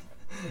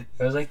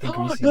 It was like the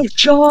greasy. Oh my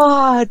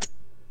god!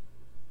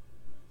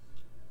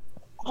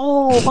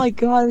 Oh my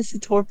god, this is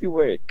torpy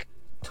work.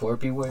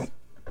 Torpy work?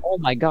 Oh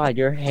my god,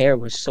 your hair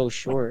was so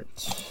short.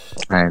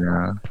 I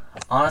know.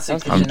 Honestly,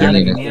 I'm you're not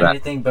even doing it.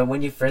 anything. But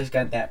when you first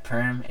got that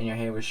perm and your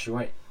hair was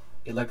short,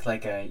 you looked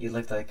like a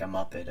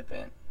Muppet a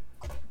bit.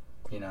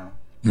 You know.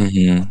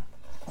 Mhm.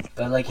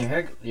 But like your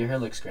hair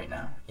looks great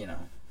now. You know,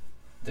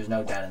 there's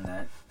no doubt in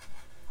that.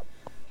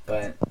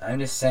 But I'm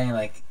just saying,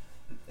 like,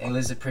 it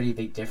was a pretty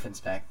big difference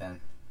back then.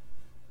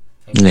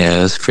 Yeah,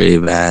 it was pretty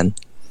bad.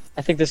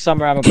 I think this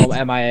summer I'm gonna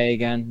go MIA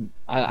again.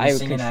 I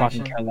Missing could in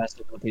fucking action? care less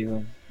about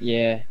people.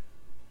 Yeah.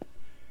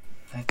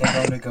 I think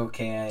I'm gonna go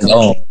KIA.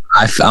 Oh,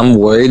 I'm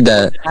worried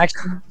that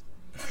Actually,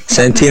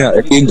 Santino,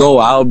 if you go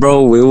out,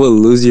 bro, we will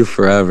lose you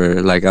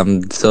forever. Like,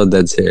 I'm so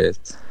dead serious.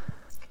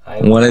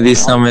 One of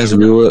these summers,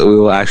 we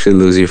will actually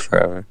lose you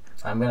forever.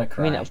 I'm gonna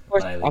cry of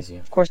course, when I lose you.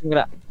 of course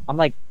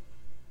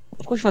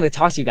of course when I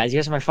talk to you guys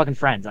are my fucking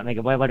friends. I'm like,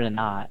 why would I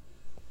not?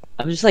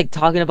 I'm just like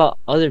talking about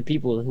other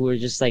people who are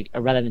just like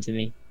irrelevant to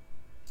me.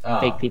 Oh.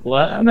 Fake people.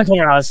 I'm not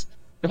talking about us.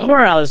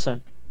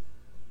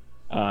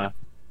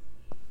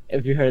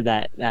 If you heard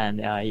that, then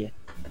yeah,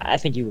 I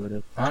think you would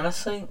have.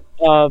 Honestly,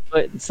 But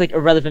it's like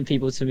irrelevant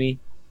people to me,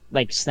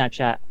 like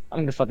Snapchat. I'm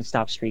gonna fucking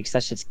stop streaks.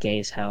 That's just gay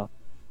as hell.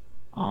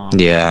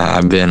 Yeah,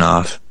 I've been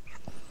off.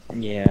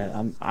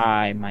 Yeah,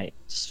 I might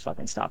just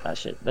fucking stop that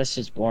shit. That's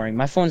just boring.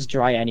 My phone's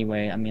dry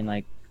anyway. I mean,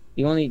 like,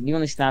 the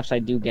only snaps I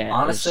do get is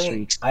honestly,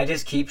 streaks. I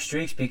just keep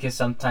streaks because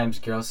sometimes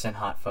girls send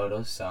hot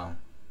photos. So.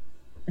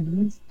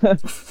 You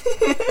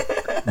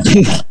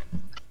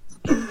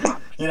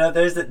know,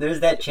 there's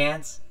that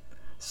chance,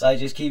 so I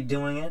just keep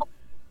doing it.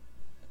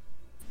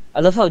 I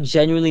love how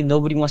genuinely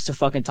nobody wants to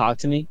fucking talk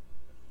to me,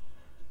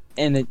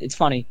 and it's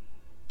funny.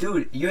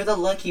 Dude, you're the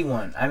lucky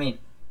one. I mean,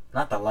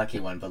 not the lucky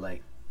one, but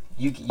like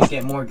you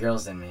get more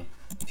girls than me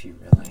if you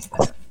realize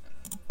that.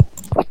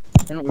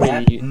 I don't Yeah,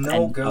 really.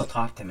 no and- girl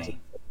talk to me.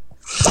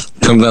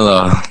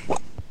 Camilo,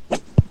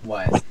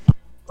 What?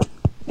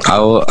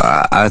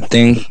 I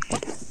think,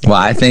 what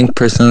I think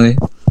personally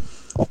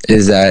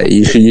is that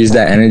you should use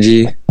that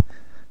energy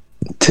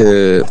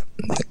to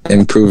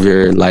improve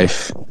your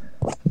life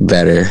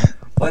better.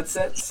 What's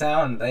that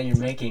sound that you're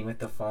making with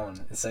the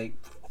phone? It's like.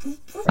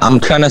 I'm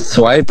trying to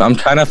swipe. I'm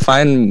trying to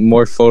find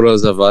more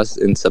photos of us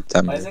in Why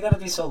September is it gotta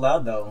be so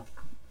loud though?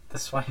 The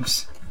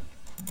swipes.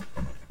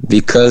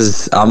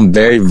 because I'm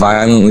very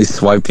violently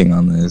swiping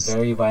on this.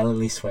 Very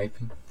violently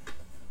swiping.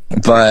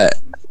 But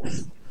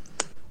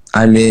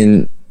I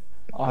mean,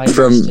 Oh, I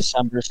from miss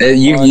December so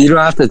you much. you don't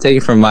have to take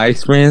it from my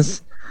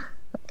experience,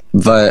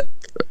 but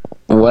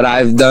what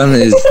I've done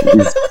is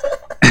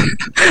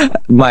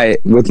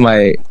with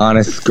my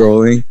honest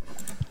scrolling,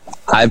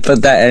 I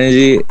put that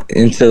energy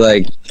into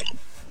like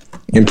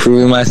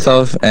improving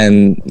myself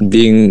and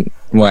being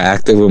more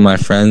active with my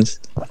friends.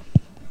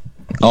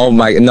 Oh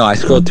my, no, I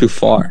scrolled too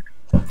far.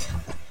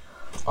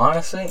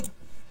 Honestly,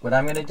 what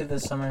I'm gonna do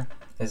this summer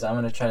is I'm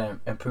gonna try to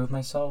improve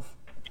myself.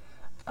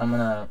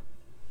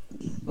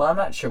 Well, I'm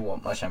not sure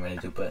what much I'm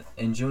gonna do, but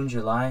in June,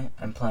 July,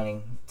 I'm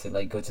planning to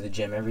like go to the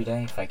gym every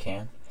day if I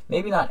can.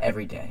 Maybe not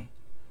every day.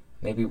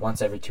 Maybe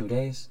once every 2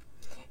 days.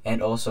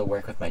 And also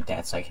work with my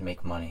dad so I can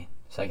make money.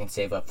 So I can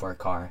save up for a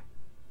car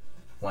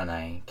when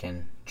I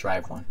can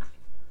drive one.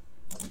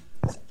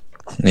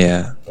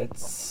 Yeah.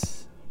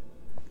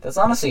 That's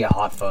honestly a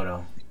hot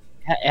photo.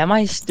 Am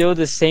I still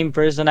the same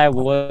person I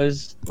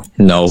was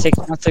No. 6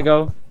 months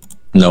ago?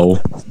 No.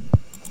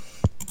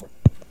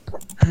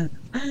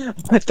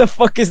 What the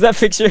fuck is that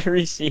picture,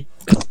 Rishi?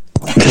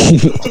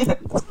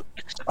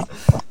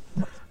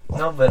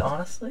 No, but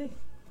honestly,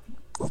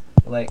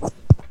 like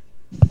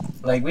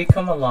we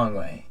come a long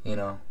way, you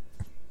know.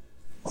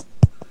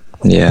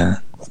 Yeah.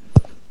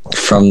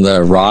 From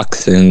the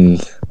rocks and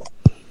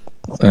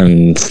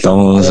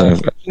stones. Can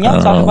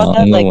y'all talk about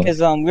that? Like, what cause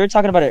we were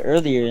talking about it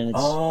earlier, and I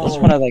just Oh.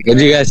 wanna like. did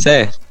you guys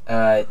say?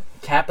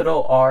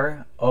 Capital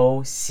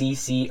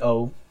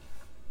ROCCO.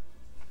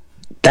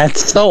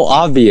 That's so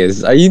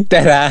obvious. Are you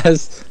dead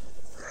ass?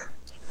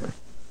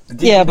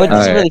 Yeah, but it doesn't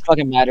Alright. really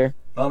fucking matter.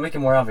 I'll make it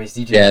more obvious.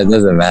 DJ. Yeah, it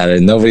doesn't matter.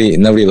 Nobody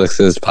looks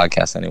at this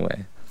podcast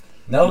anyway.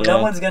 No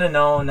Yeah. one's gonna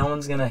know. No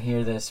one's gonna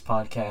hear this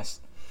podcast.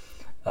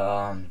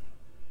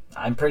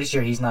 I'm pretty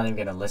sure he's not even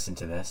gonna listen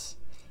to this.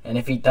 And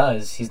if he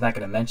does, he's not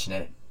gonna mention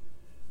it.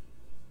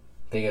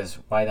 Because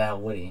why the hell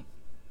would he?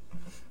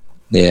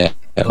 Yeah,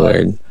 But-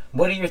 word.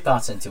 What are your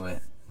thoughts into it?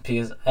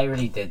 Because I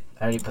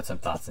already put some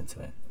thoughts into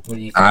it. What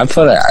do you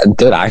think?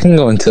 Dude, I can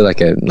go into like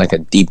a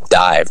deep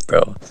dive,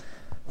 bro.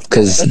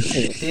 Cause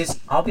Because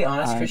I'll be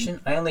honest, I'm Christian,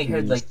 I only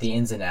heard like the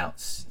ins and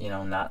outs, you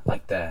know, not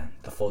like the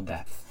full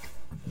depth.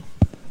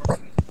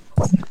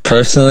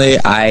 personally,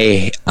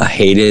 I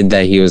hated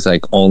that he was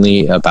like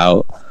only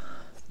about.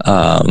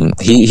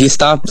 He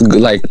stopped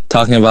like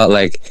talking about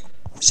like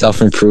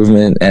self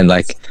improvement and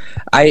like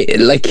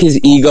his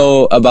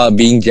ego about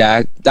being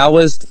jacked. That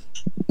was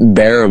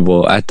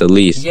bearable at the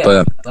least, Yeah,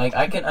 but like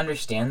I can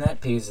understand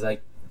that because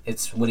like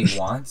it's what he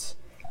wants.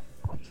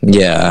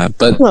 yeah,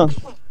 but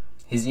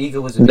His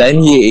ego was a bit then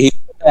wrong. he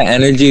put that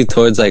energy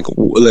towards like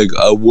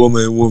a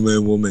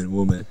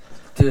woman.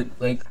 Dude,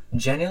 like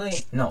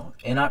genuinely, no.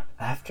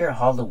 After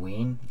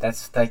Halloween, that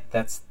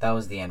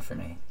was the end for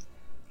me.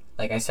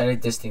 Like I started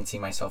distancing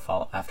myself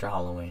after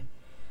Halloween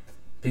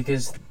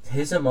because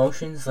his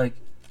emotions, like,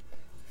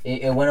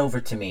 it went over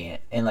to me,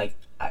 and like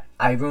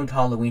I ruined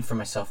Halloween for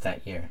myself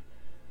that year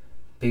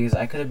because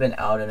I could have been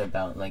out and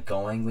about, like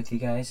going with you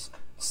guys,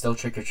 still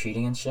trick or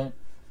treating and shit.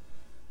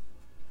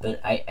 But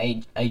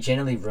I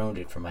genuinely ruined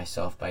it for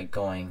myself by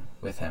going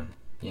with him,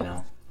 you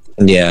know.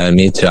 Yeah,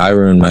 me too. I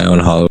ruined my own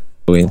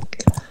Halloween.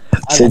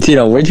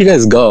 Santino, where'd you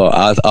guys go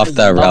off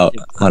that route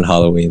on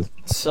Halloween?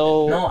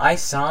 So No, I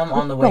saw him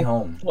on the way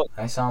home.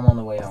 I saw him on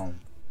the way home.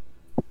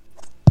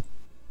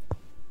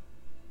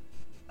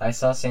 I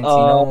saw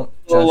Santino,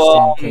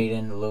 Justin,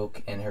 Caden,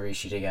 Luke, and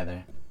Harishi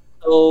together.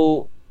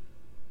 So,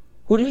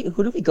 who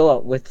did we go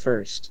out with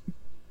first?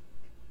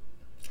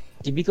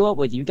 Did we go out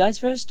with you guys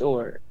first,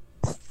 or?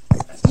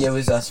 Yeah, it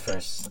was us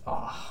first.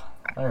 Oh,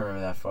 I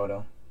remember that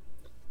photo.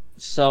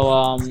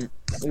 So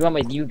we went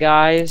with you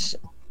guys,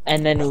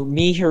 and then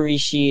me,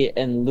 Harishi,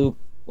 and Luke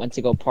went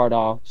to go part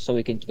off so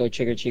we could go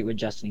trick or treat with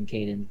Justin and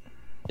Caden.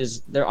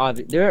 Cause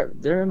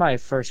they're my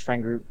first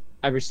friend group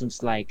ever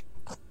since like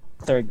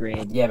 3rd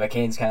grade. Yeah, but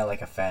Caden's kind of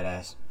like a fat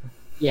ass.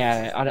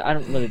 Yeah, I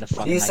don't really the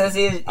fuck. He like says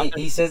it.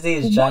 he says he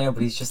is giant,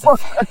 but he's just a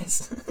fat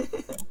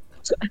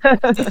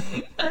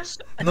ass.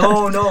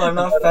 No, I'm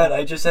not fat.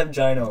 I just have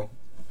gyno.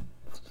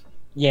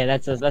 Yeah,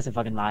 that's a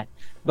fucking lie.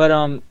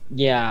 But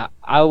yeah,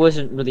 I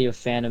wasn't really a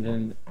fan of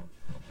him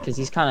because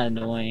he's kind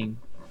of annoying.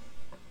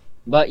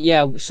 But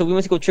yeah, so we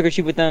went to go trick or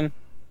treat with them,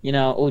 you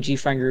know, OG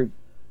friend group,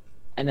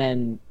 and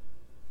then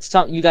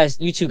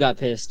you two got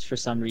pissed for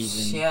some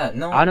reason. Yeah,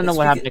 no. I don't know it's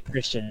what happened because- to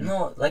Christian.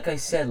 No, like I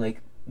said,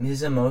 like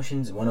his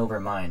emotions went over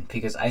mine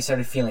because I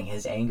started feeling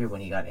his anger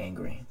when he got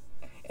angry,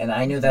 and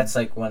I knew that's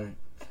like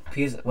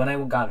because when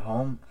I got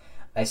home,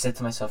 I said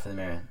to myself in the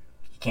mirror,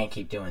 "You can't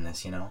keep doing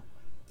this," you know,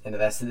 and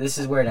this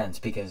is where it ends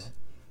because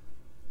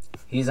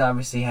he's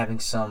obviously having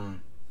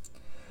some.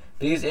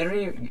 Because it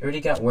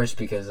already got worse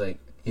because like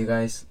you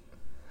guys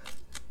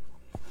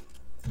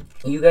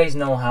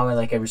know how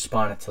I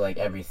responded to like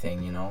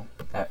everything, you know,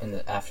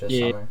 after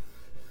the summer.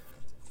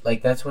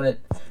 Like that's when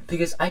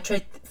because I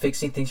tried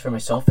fixing things for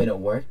myself and it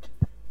worked.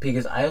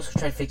 Because I also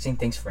tried fixing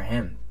things for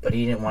him, but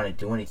he didn't want to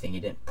do anything. He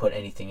didn't put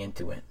anything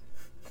into it.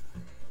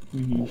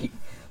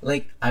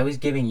 I was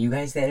giving you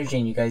guys the energy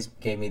and you guys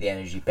gave me the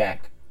energy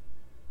back.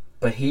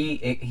 But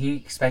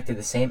he expected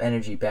the same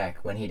energy back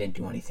when he didn't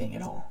do anything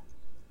at all.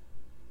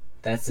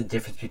 That's the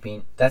difference.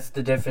 That's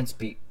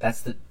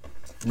the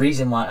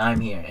reason why I'm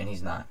here and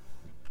he's not.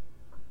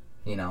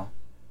 You know?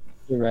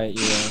 You're right.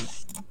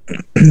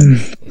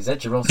 Is that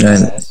Jerome's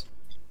ass?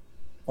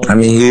 I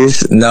mean,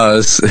 it's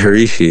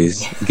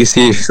Harishi's. You can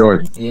see his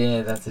shorts.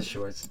 Yeah, that's his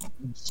shorts.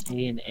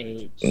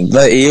 age.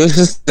 But he was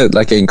just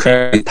like an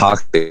incredibly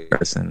toxic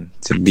person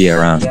to be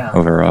around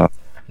overall.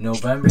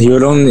 November. He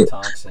would only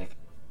toxic.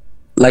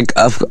 Like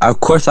of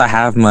course I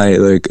have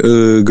my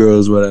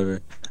girls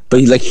whatever,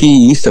 but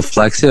he used to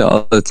flex it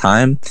all the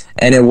time,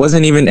 and it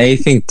wasn't even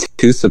anything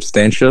too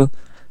substantial.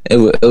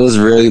 It was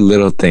really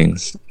little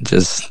things,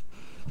 just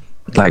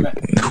like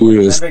who he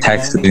was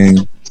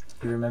texting.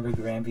 You remember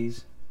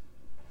Granby's?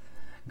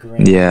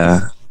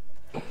 Yeah.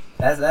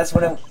 That's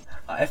what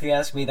if you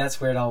ask me, that's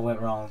where it all went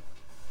wrong.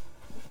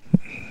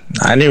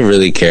 I didn't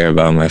really care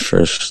about my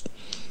first.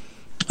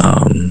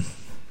 It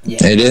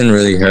didn't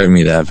really hurt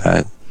me that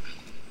bad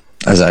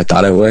as I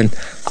thought it would.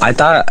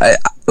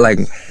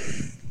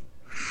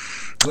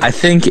 I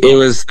think it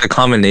was the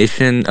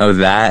combination of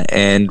that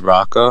and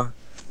Rocco,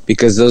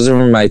 because those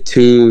are my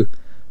two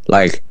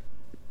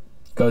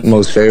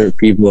most favorite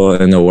people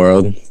in the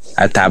world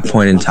at that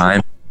point in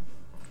time.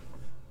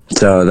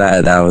 So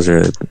that was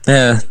really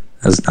it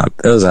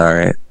was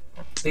alright.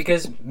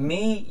 Because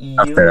me, you,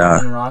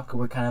 and Rocco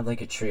were kind of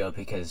like a trio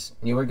because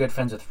you were good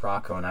friends with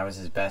Rocco and I was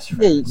his best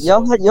friend.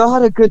 Yeah, y'all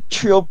had a good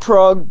trio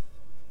prog.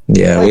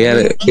 Yeah, we had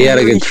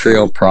a good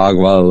trio prog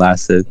while it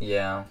lasted.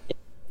 Yeah.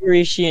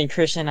 Rishi and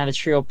Christian had a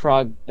trio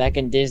prog back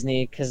in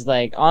Disney because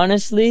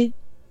honestly,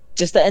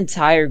 just the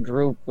entire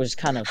group was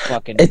kind of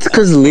fucking. It's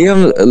because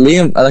Liam,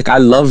 I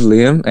love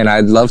Liam and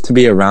I'd love to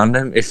be around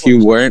him if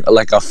you weren't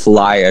a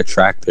fly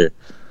attractor.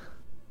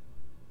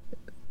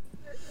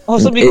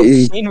 Also,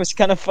 because Shane was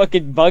kind of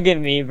fucking bugging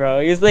me,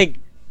 bro. He was like,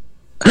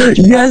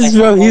 yes,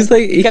 bro. He's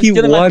like, he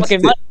wants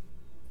it.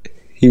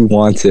 He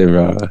wants it,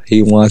 bro.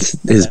 He wants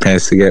his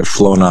pants to get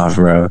flown off,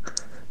 bro.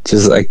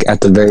 Just at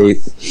the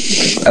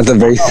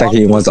very second,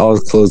 he wants all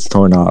his clothes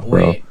torn off,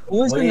 bro. Wait, who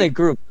was in the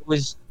group? What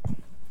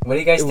do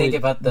you guys think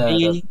about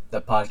the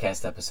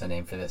podcast episode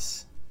name for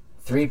this?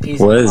 3 P's.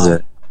 What is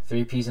it?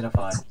 3 P's in a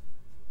pod.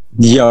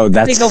 Yo,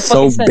 that's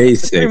so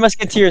basic. 3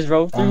 Musketeers,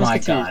 bro. Oh my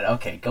god.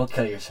 Okay, go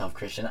kill yourself,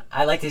 Christian.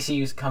 I like to see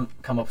you come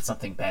up with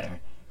something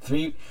better.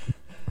 3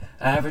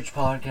 average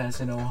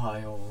podcasts in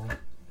Ohio.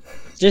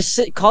 Just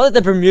call it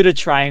the Bermuda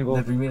Triangle.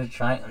 The Bermuda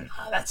Triangle?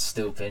 Oh, that's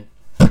stupid.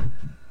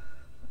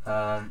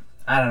 I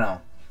don't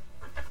know.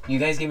 You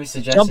guys give me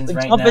suggestions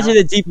right now.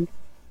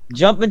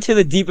 Jump into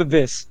the deep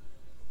abyss.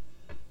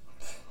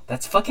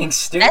 That's fucking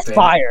stupid. That's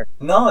fire.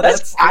 No,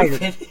 that's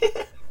stupid.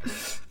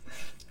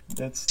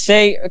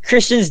 Say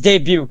Christian's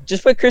debut.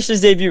 Just put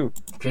Christian's debut.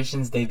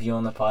 Christian's debut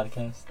on the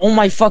podcast. Oh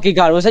my fucking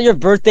god! Was that your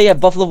birthday at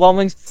Buffalo Wild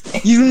Wings?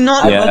 You do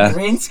not. I look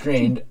green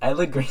screened.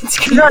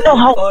 You don't know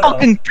how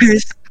fucking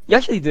pissed. You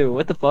actually do.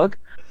 What the fuck?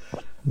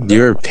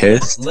 You're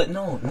pissed?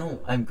 No,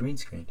 I'm green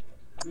screened.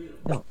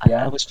 No,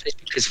 I was pissed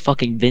because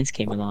fucking Vince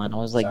came along. I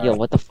was like, yo,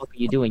 what the fuck are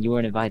you doing? You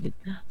weren't invited.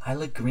 I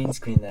look green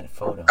screened that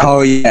photo.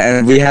 Oh yeah,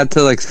 and we had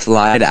to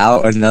slide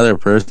out another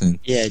person.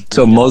 Yeah.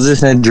 So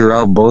Moses and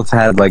Jarrell both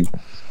had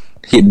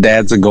they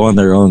had to go on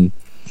their own.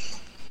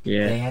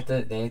 Yeah. They had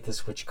to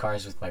switch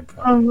cars with my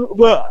brother.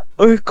 But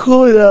we're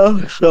cool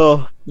now,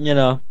 so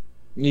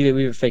we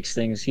would fix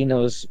things. He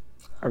knows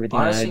everything.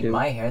 Honestly, I do.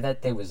 my hair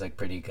that day was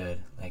pretty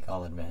good.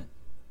 I'll admit.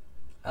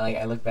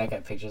 I look back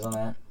at pictures on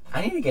that.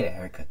 I need to get a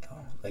haircut though.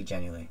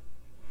 Genuinely.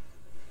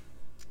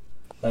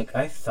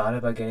 I thought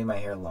about getting my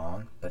hair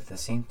long, but at the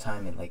same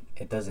time,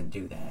 it doesn't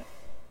do that.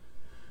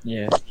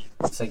 Yeah.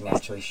 It's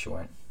naturally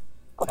short.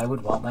 I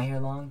would want my hair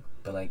long,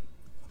 but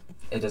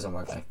it doesn't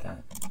work like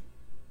that.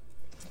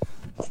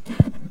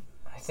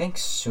 I think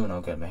soon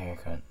I'll get my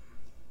haircut.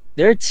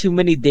 There are too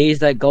many days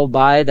that go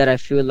by that I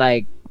feel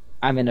like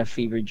I'm in a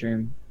fever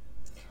dream.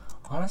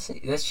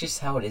 Honestly, that's just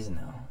how it is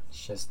now.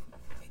 It's just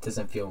it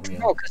doesn't feel real.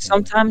 No, because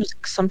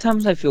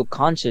sometimes I feel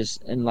conscious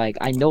and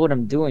I know what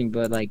I'm doing,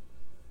 but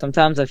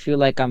sometimes I feel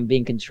like I'm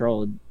being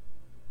controlled.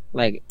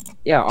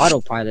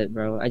 Autopilot,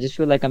 bro. I just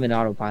feel like I'm in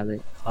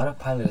autopilot.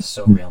 Autopilot is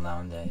so real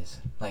nowadays.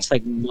 It's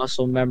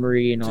muscle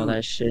memory and all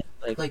that shit.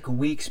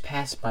 Weeks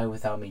pass by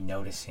without me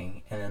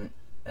noticing, and then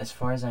as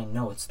far as I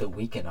know, it's the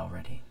weekend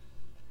already.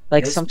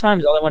 Like This-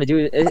 sometimes all I want to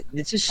do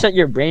is just shut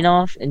your brain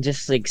off and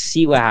just like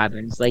see what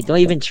happens. Like don't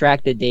even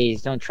track the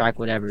days, don't track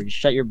whatever. Just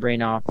shut your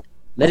brain off,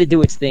 let it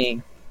do its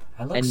thing,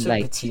 I look and so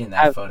like petite in that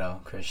have- photo,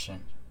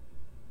 Christian.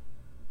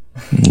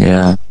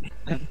 Yeah.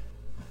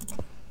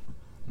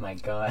 My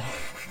God.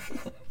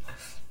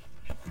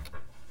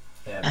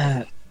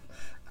 Yeah.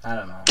 I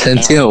don't know.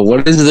 Santino,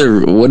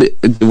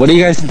 what do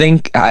you guys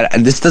think?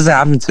 This doesn't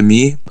happen to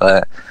me,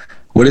 but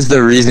what is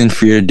the reason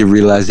for your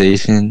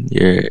derealization?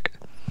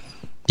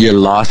 You're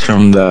lost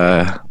from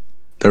the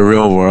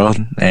real world,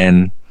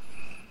 and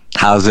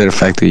how's it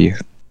affected you?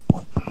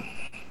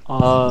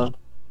 I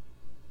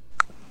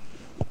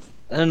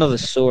don't know the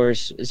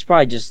source. It's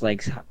probably just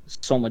like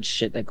so much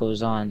shit that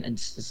goes on, and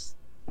it's just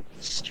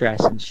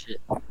stress and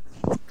shit.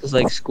 Cause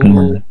like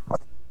school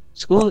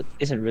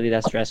isn't really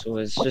that stressful.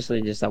 It's just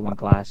like just that one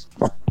class.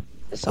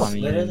 That's all I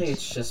mean. Literally,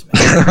 it's just.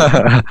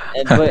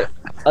 But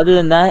other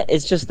than that,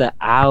 it's just the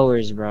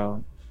hours,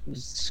 bro.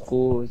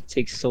 School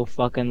takes so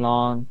fucking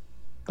long,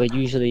 but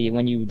usually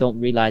when you don't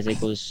realize it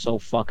goes so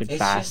fucking It's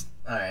fast.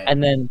 just alright.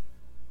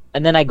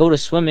 And then I go to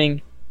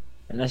swimming,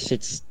 and that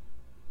shit's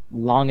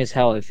long as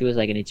hell. It feels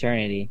like an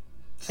eternity.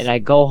 And I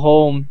go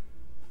home,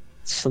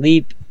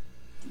 sleep,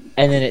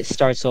 and then it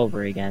starts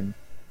over again.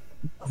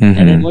 And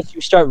then Mhm. once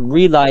you start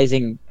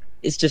realizing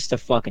it's just a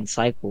fucking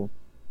cycle,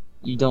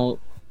 you don't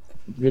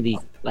really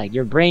like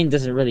your brain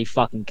doesn't really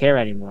fucking care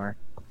anymore.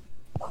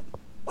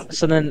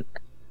 So then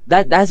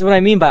that's what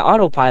I mean by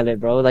autopilot,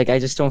 bro. Like I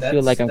just don't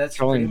feel like I'm That's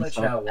controlling pretty much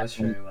myself how at it that was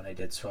for point. me when I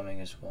did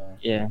swimming as well.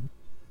 Yeah.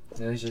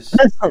 It was just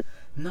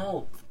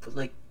no, but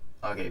like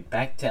okay,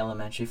 back to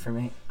elementary for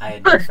me. I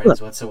had no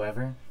friends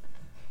whatsoever,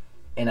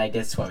 and I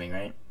did swimming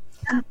right.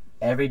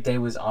 Every day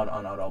was on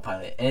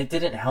autopilot, and it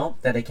didn't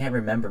help that I can't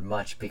remember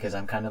much because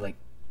I'm kind of like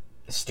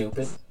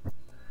stupid.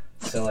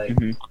 So like,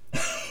 Mhm.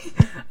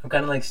 I'm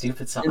kind of like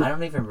stupid, so I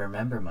don't even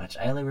remember much.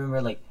 I only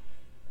remember like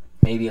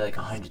maybe like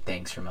 100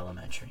 things from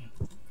elementary,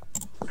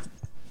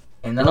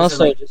 and And those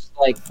also are like just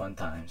like fun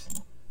times.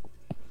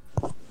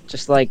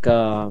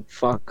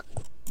 fuck.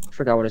 I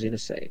forgot what I was gonna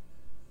say.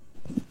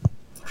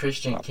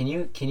 Christian, can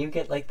you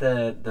get like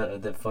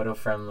the photo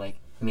from like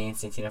me and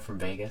Santino from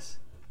Vegas?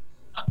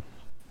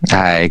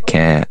 I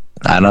can't.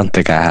 I don't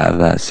think I have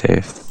that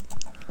saved.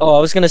 Oh, I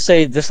was gonna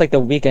say just like the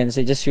weekends,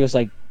 it just feels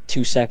like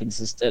 2 seconds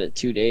instead of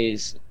 2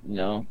 days. You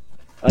know.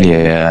 Like,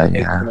 Yeah, I don't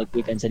yeah. feel like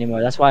weekends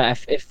anymore. That's why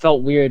it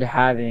felt weird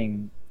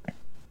having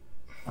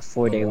a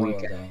 4-day Memorial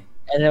weekend, Day.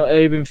 and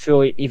it even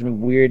feel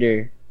even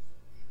weirder.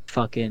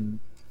 Fucking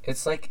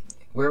It's like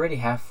we're already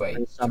halfway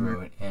In summer.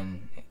 through it,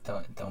 and it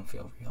don't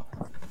feel real.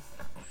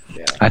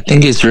 I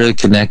think it's really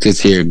connected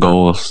to your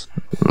goals,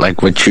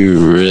 like what you're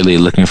really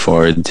looking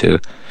forward to.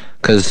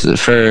 Because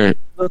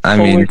I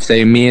mean,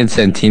 say me and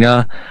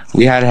Santina,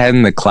 we had head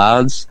in the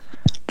clouds,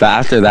 but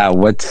after that,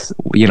 what's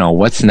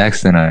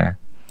next in our?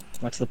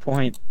 what's the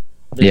point?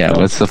 There's Yeah,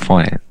 no- what's the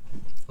point?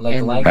 Like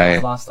And- life Right.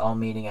 has lost all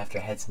meaning after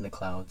heads in the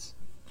clouds.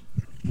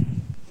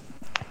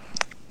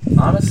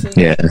 Honestly,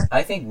 Yeah.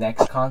 I think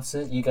next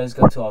concert you guys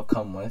go to, I'll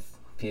come with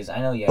because I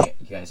know you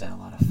guys had a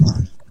lot of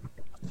fun.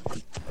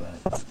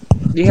 But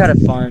we had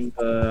fun,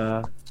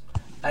 but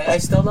I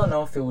still don't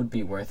know if it would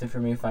be worth it for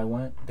me if I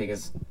went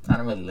because I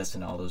don't really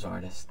listen to all those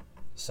artists.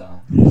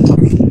 So,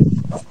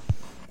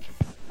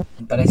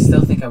 but I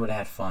still think I would have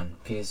had fun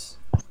because,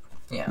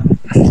 yeah,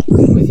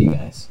 with you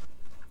guys.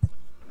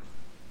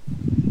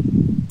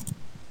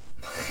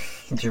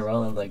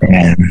 Jerome like,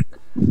 oh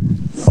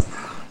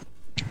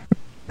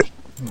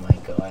my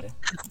god.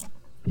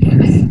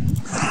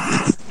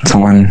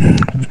 Someone.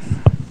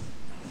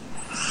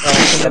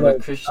 Yeah,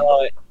 but Christian,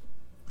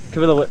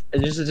 Camilo,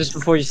 just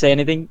before you say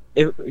anything,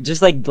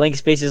 just like blank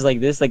spaces like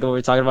this, like what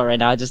we're talking about right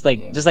now, just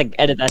like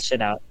edit that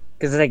shit out,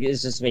 because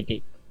it's just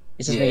making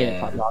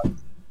it pop long.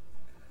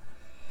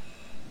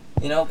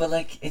 you know, but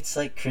like it's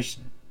like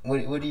Christian.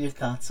 What are your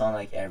thoughts on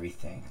like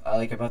everything?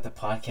 Like about the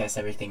podcast,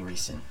 everything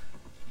recent.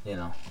 You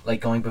know,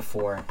 like going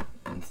before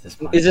into this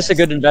podcast. Is this a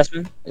good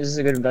investment? Is this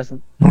a good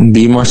investment?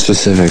 Be more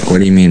specific. What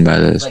do you mean by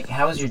this? Like,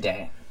 how was your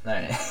day?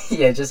 Alright.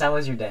 Yeah, just how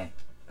was your day?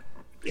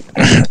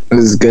 It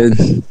was good.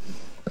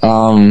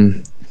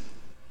 I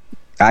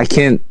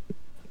can't.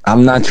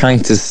 I'm not trying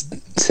to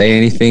say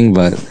anything,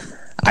 but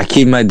I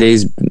keep my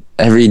days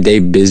every day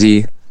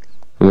busy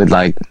with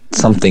like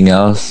something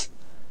else,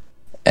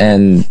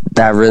 and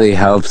that really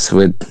helps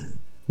with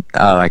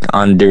like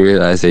on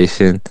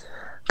derealization,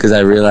 because I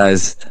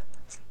realize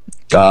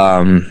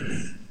I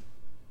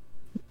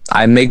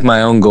make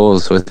my own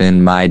goals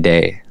within my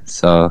day.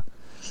 So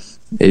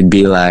it'd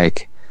be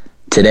like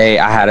today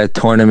I had a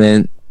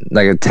tournament,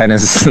 like a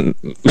tennis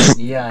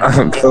Yeah,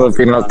 I know.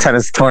 Filipino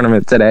tennis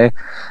tournament today,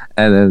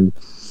 and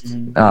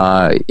then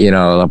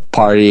a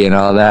party and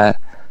all that,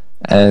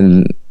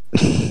 and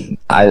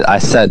I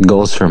set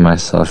goals for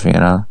myself,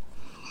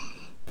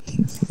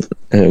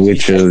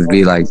 which would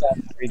be like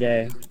Every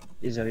day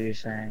is what you're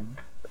saying.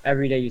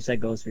 Every day you set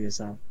goals for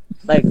yourself.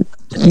 Like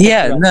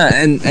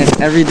and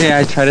every day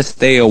I try to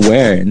stay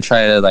aware and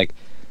try to like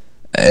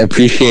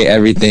appreciate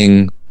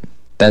everything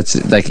that's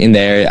like in the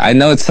area. I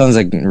know it sounds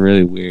like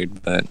really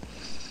weird, but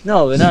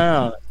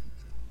No.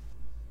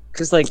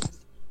 Cause like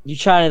you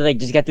try to like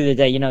just get through the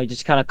day, you know,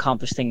 just kind of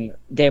accomplish things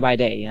day by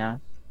day, you know.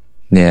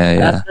 yeah,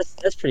 yeah.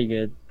 That's pretty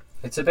good.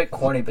 It's a bit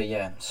corny, but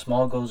yeah,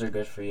 small goals are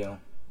good for you.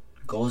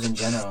 Goals in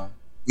general.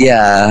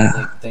 Yeah.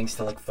 Like things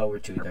to look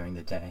forward to during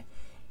the day.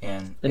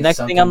 And The it's next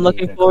thing something I'm that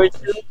you looking can forward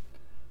accomplish. to.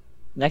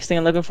 Next thing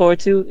I'm looking forward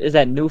to is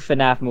that new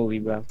FNAF movie,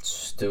 bro.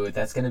 Dude,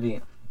 that's gonna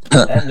be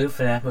that new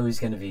FNAF movie is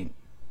gonna be.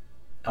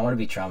 I want to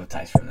be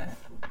traumatized from that.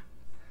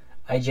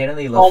 I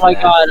generally love. Oh my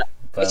FNAF, god, I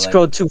but like,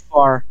 scrolled too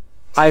far.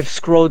 I've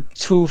scrolled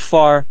too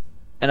far,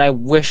 and I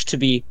wish to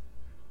be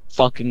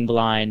fucking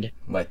blind.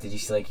 what did you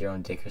see like your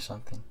own dick or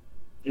something?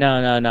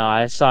 No.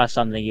 I saw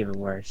something even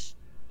worse.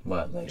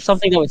 What like?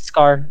 Something that would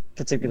scar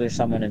particular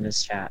someone in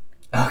this chat.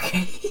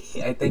 Okay,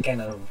 I think I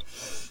know.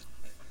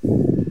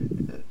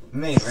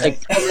 Me, right?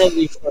 Like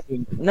permanently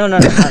fucking. No.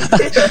 Not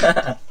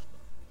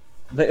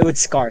but it would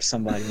scar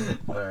somebody.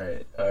 all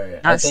right. I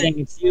Not think, saying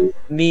it's you,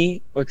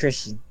 me, or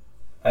Christian.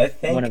 I one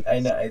think of I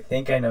us. know. I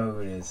think I know who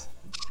it is.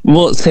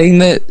 Well, saying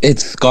that it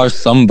scars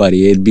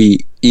somebody, it'd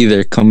be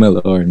either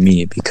Camilo or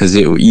me because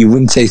you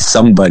wouldn't say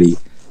somebody.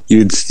 You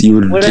would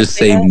What did I just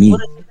say that? me. What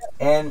did I say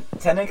that? And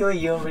technically,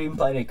 you already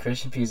implied a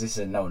Christian because they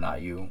said no,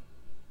 not you.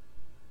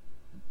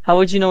 How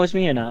would you know it's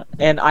me or not?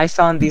 And I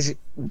found these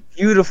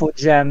beautiful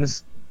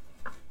gems.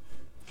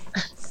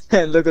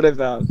 And look what I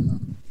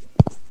found.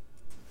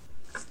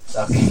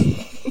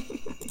 Okay.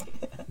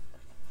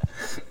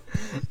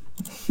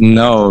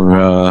 No,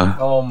 bro.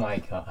 Oh my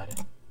god.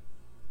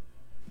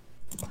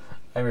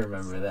 I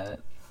remember that.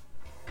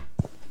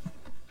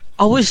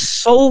 I was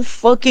so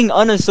fucking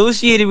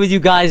unassociated with you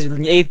guys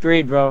in 8th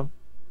grade, bro.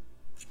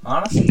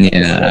 Honestly,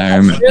 Yeah, I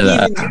remember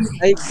that.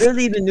 I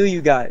barely even knew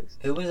you guys.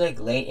 it was like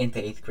late into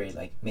 8th grade,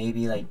 like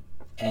maybe like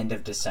end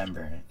of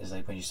December is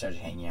like when you started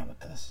hanging out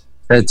with us.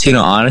 Tino,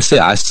 honestly,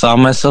 I saw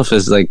myself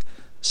as like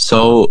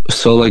so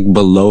like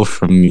below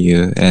from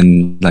you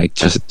and like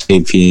just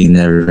JP and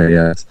everybody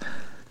else.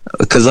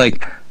 Because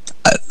like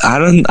I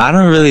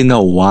don't really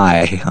know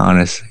why.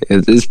 Honestly,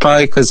 it's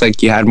probably because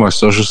like you had more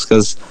social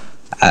skills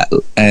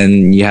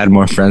and you had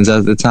more friends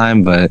at the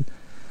time. But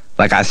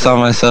like I saw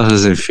myself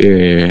as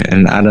inferior,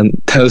 and I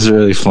don't. That was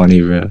really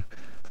funny, bro.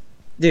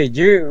 Dude,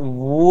 you're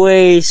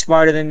way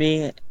smarter than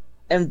me.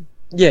 And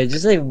yeah,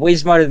 just like way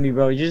smarter than me,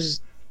 bro. You're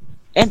just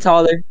and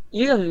taller.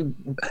 You have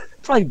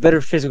probably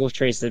better physical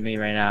traits than me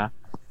right now.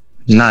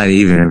 Not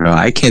even, bro.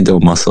 I can't do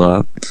a muscle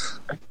up.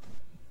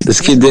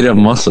 This kid did a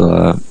muscle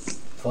up.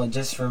 Well,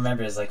 just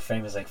remember, his like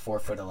frame is like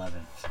 4'11".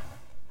 So.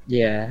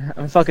 Yeah,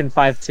 I'm fucking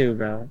 5'2",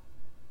 bro.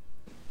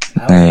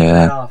 I was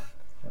Yeah. right off.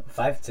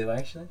 5'2",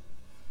 actually.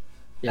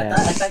 Yeah,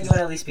 I thought you would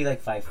at least be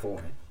like 5'4".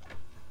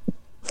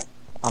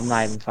 I'm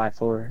not even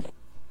 5'4".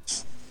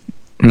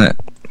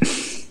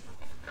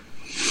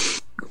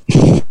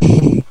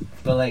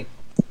 But like,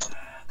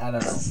 I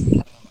don't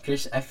know.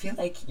 Chris, I feel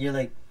like you're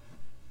like,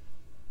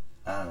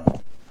 I don't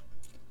know.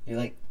 You're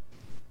like,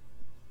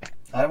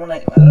 I don't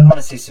want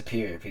to say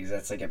superior because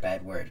that's like a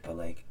bad word, but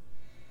like,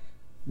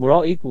 We're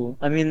all equal.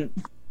 I mean,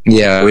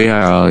 Yeah, we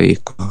are all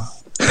equal.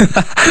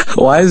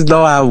 Why does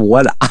Noah have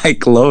one eye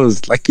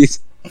closed? Like he's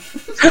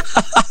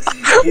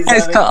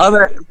he's the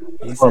other.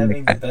 he's Oh,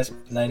 having the man. best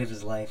night of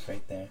his life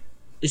right there.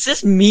 is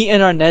this me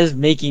and Arnez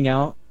making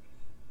out?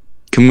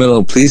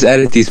 Camilo, please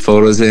edit these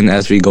photos in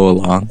as we go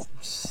along.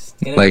 It's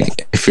gonna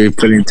Like if you're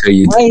putting into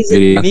a Why YouTube is it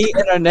video. me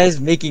and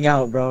Arnez making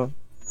out, bro? be,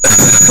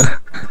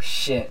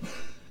 shit.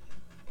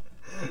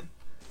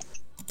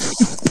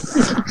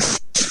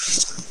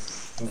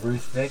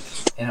 Ruth Vic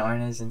and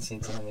Arnez and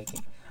Santino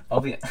making. I'll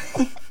be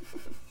honest.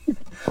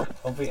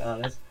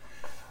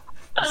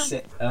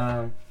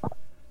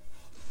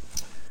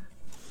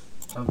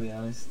 I'll be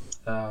honest.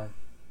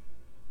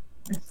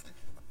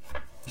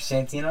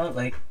 Santino,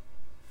 like,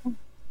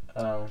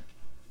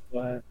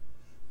 What?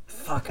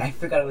 fuck, I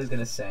forgot what I was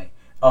gonna say.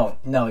 Oh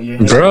no, your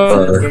haircut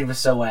Bro. in 7th grade was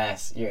so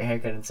ass. Your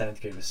haircut in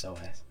 7th grade was so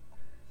ass.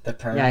 The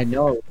perm. Yeah, I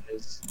know. It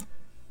is.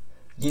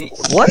 You,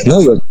 What?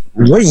 No, but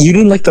what you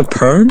didn't like the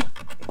perm?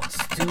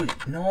 dude,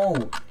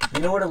 no. You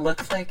know what it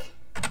looked like?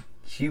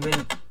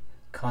 Cuban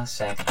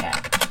Cossack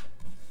hat.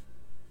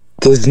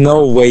 There's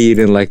no way you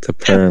didn't like the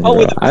perm. Oh, Bro.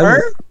 with the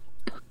perm?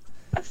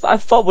 I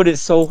fought with it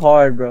so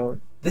hard, bro.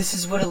 This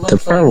is what it The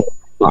looked perm like.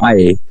 was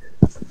fire.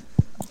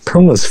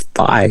 Perm was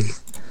fire.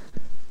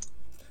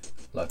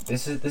 Look,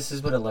 this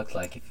is what it looked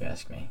like if you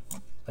ask me.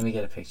 Let me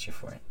get a picture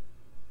for it.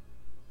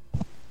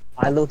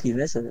 I low-key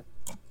miss it.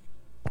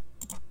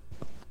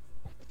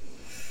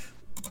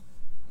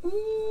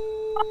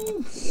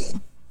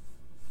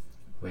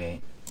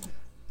 Wait,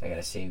 I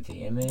gotta save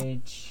the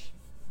image.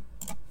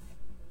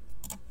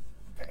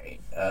 Alright,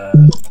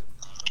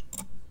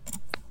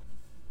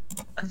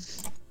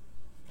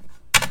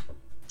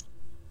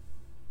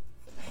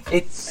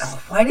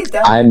 why did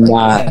that I'm look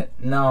not- like that?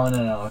 No,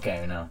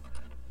 okay, no.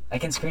 I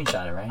can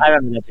screenshot it, right? I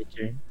remember that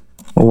picture.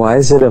 Why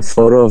is it a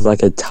photo of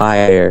like a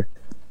tire?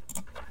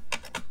 I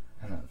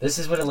don't know. This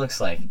is what it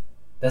looks like.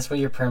 That's what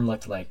your perm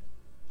looked like.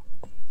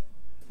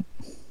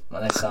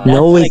 when I saw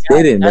No, when it got-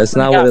 didn't. That's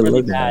when not got what it really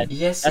looked bad. like.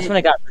 Yes, That's when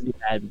it got really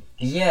bad.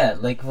 yeah,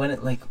 like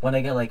when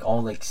I got like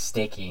all like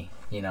sticky,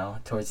 you know,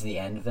 towards the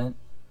end of it,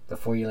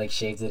 before you like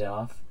shaved it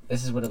off.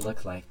 This is what it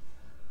looked like.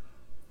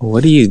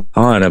 What are you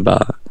on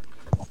about?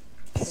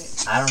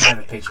 I don't have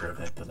a picture of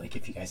it, but like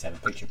if you guys have a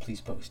picture,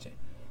 please post it.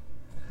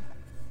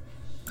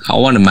 I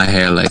wanted my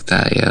hair like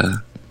that, yeah.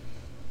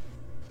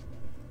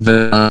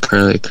 But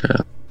curly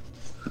curl.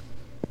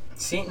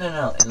 See,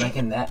 no, and like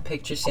in that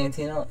picture,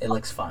 Santino, it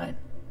looks fine.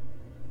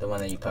 The one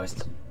that you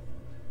posted.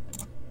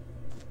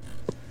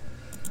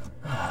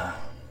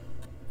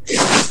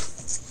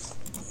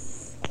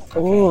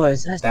 Oh,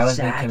 is that That was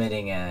me sad?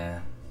 committing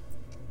a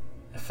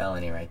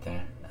felony right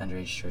there,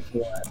 underage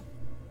drinking.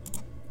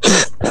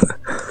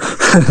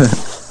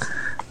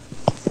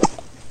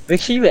 Make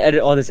sure you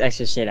edit all this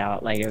extra shit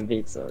out, like a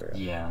bit so.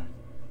 Yeah.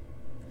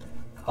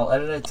 I'll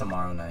edit it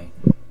tomorrow night.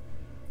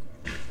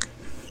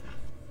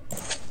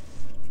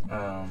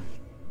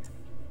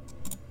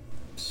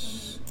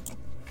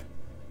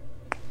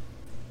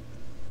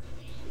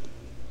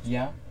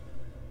 Yeah.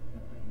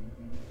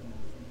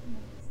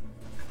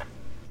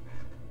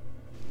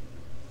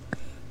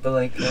 But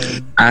like,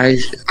 I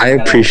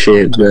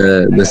appreciate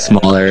the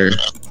smaller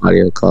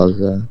audio calls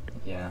though.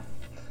 yeah,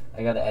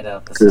 I gotta edit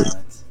out the Good.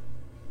 silence.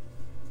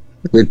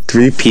 With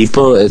 3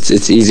 people, it's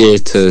easier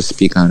to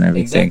speak on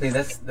everything.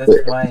 Exactly.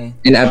 That's why.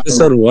 In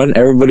episode 1,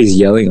 everybody's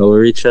yelling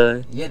over each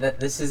other. Yeah,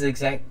 this is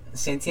exact.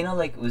 Santino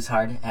like was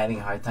having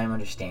a hard time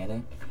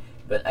understanding,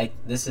 but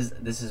this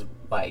is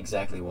why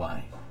exactly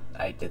why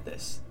I did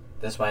this.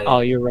 That's why. Oh,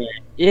 you're right.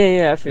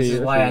 Yeah, I feel This you.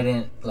 is why I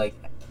didn't like.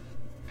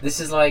 This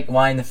is like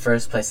why in the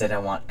first place I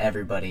didn't want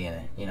everybody in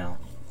it. You know.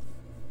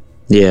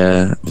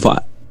 Yeah,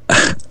 but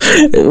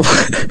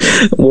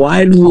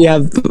why do we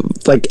have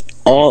like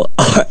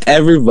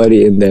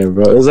everybody in there,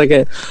 bro? It was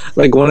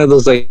like one of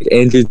those like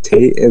Andrew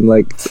Tate and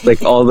like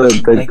all the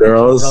Like the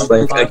girls Joe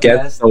like Rogan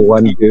against podcast? the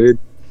one dude.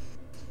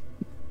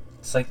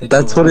 It's like the.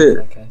 That's Joe what Rogan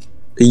it-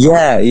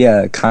 podcast.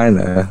 Yeah,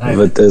 kinda. Alright,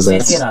 But there's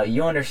like Santino,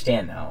 you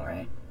understand now,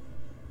 right?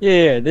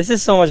 Yeah, this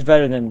is so much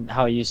better than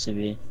how it used to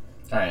be.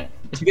 All right.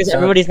 It's because So-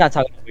 everybody's not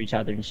talking to each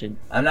other and shit.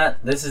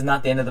 This is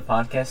not the end of the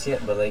podcast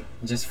yet, but like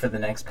just for the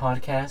next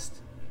podcast,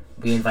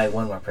 we invite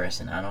one more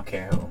person. I don't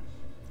care who.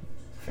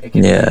 It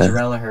can Yeah. be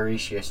Jarrell or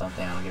Harishi or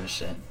something. I don't give a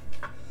shit.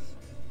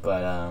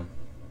 But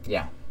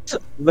yeah.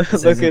 Look,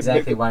 This look is at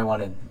exactly why I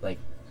wanted like.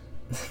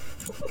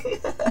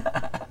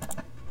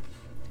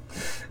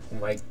 Oh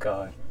my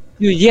god.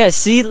 dude. Yeah,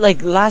 see,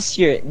 like last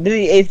year,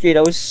 nearly 8th grade,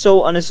 I was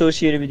so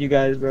unassociated with you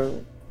guys,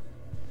 bro.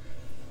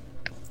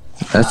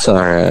 that's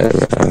alright,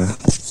 bro.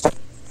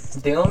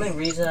 The only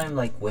reason I'm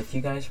like with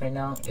you guys right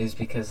now is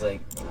because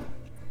like,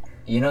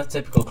 you know,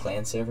 typical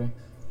clan server.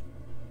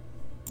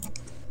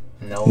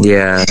 No.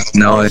 Yeah,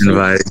 no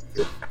invite.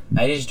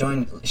 I just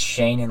joined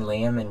Shane and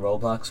Liam in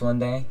Roblox one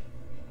day,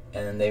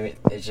 and then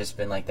it's just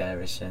been like that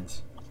ever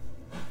since.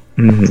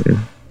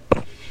 Mhm.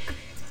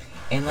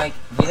 And like,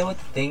 you know what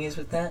the thing is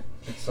with that?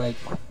 It's like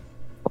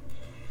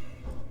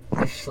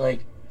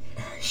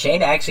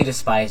Shane actually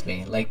despised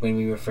me. Like when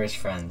we were first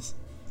friends.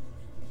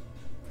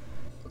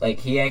 Like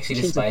he actually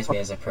Shane's a despised me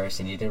as a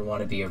person. He didn't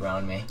want to be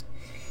around me.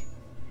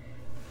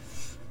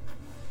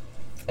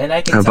 And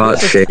I can tell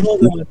About that. Shane.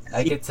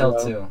 I could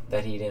tell too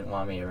that he didn't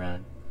want me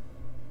around.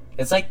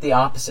 It's like the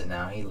opposite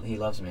now. He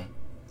loves me.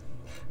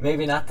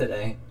 Maybe not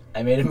today.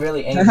 I made him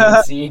really angry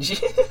in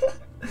Siege.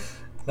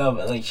 No,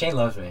 but like Shane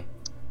loves me.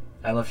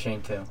 I love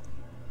Shane too.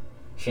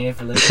 Shane, if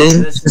you're listening to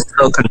Shane's this,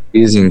 so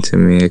confusing to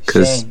me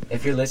because Shane,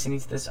 if you're listening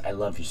to this, I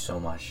love you so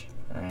much.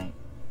 All right.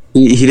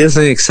 he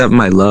doesn't accept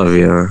my love,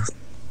 yo.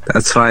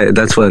 That's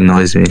what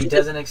annoys me. He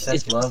doesn't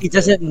accept love. He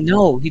doesn't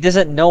know. He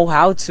doesn't know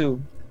how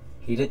to.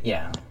 He did.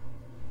 Yeah.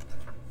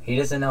 He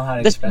doesn't know how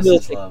to That's express his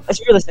realistic. love.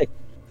 That's realistic.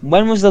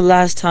 When was the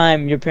last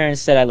time your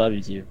parents said "I love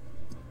you" to you?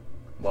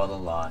 Well, a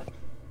lot,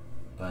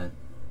 but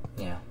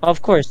yeah,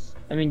 Of course.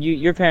 I mean,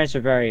 your parents are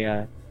very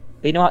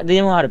they know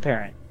how to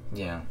parent.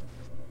 yeah.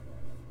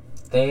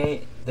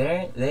 They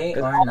are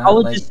I not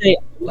would like just say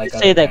like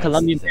say other that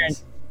parents these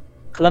days.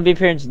 Colombian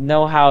parents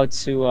know how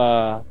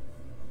to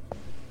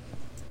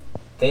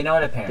They know how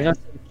to they parent.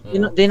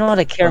 know, they know how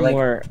to care But, like,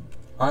 more.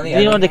 On the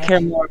They know how other to care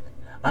hand, more.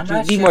 I'm to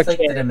not be sure more if like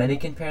the caring.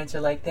 Dominican parents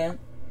are like that,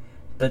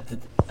 but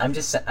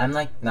I'm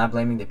like not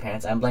blaming the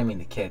parents. I'm blaming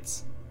the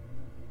kids,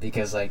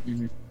 because like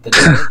Mhm. the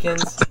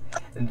Dominicans,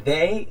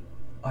 they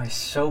are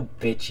so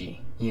bitchy.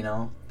 You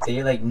know,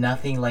 they're like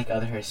nothing like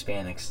other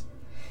Hispanics.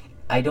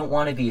 I don't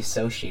want to be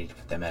associated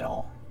with them at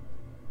all.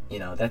 You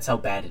know, that's how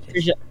bad it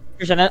is.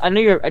 Christian, I know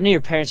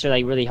your parents are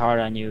like really hard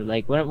on you.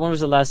 Like when was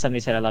the last time they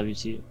said "I love you"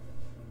 to you?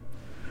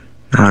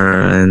 I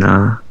don't really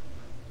know.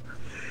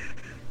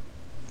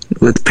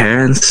 With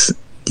parents,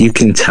 you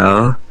can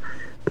tell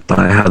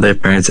by how their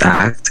parents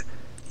act.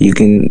 You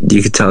can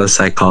tell the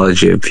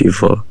psychology of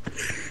people.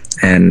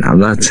 And I'm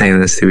not saying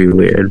this to be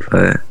weird,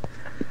 but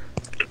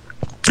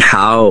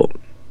how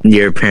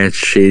your parents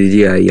treated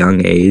you at a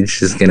young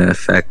age is gonna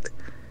affect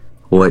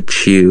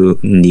what you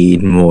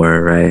need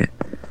more, right?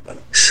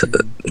 So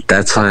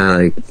that's why,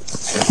 like,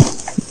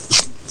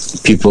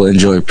 people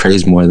enjoy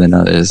praise more than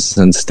others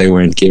since they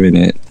weren't given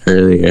it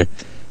earlier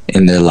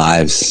in their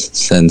lives,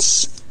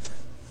 since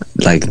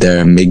like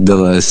their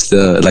amygdala is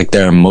still, like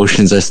their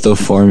emotions are still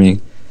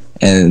forming,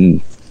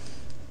 and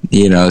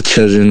you know,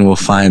 children will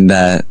find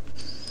that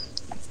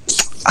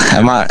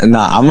I'm a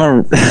No,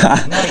 you're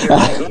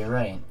right. You're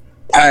right.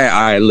 all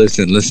right,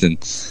 listen.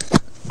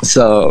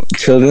 So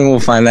children will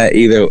find that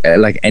either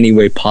like any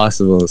way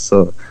possible,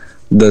 so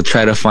they'll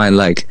try to find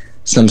like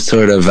some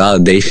sort of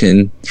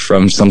validation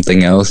from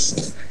something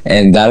else,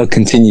 and that'll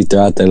continue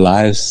throughout their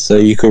lives. So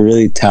you can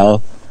really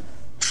tell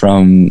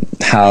from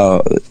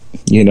how,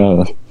 you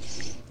know,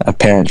 a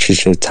parent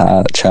treats their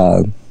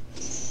child.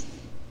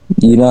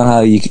 You know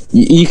how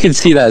you can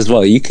see that as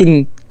well. You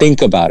can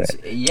think about it.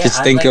 Yeah, Just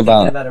I'm think like, about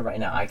thinking about it right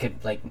now. I could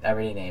like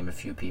already name a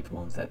few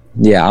people that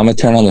Yeah, I'm gonna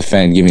turn on the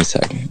fan. Give me a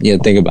second. Yeah,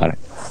 think about it.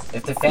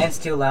 if the fan's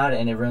too loud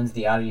and it ruins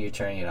the audio, you're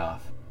turning it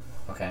off.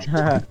 Okay.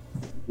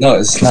 No,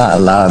 it's not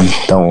allowed.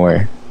 Don't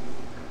worry.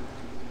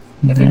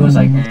 If it goes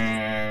like,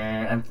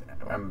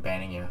 I'm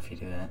banning you if you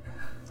do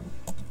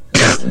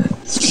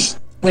that.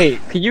 Wait,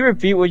 could you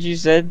repeat what you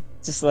said?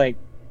 Just like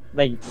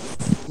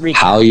recap.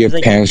 How your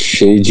Like, parents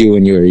treated you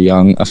when you were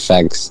young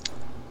affects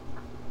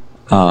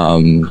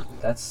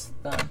That's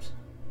thumbs.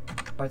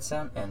 Part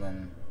sound, and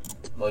then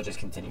we'll just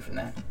continue from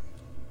that.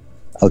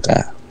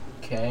 okay.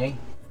 Okay.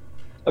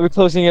 Are we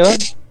closing it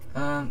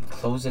up?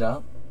 Close it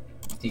up.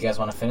 Do you guys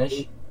want to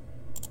finish?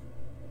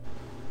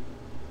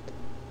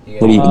 You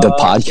What do you, guys- the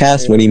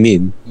podcast? What do you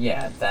mean?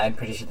 Yeah, I'm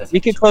pretty sure that's. We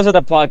could close out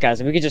the podcast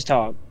and we could just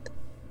talk.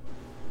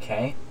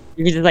 Okay.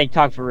 We could just like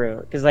talk for real,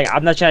 because like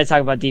I'm not trying to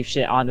talk about deep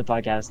shit on the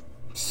podcast.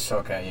 So,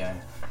 okay, yeah.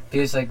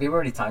 Because like we were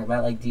already talking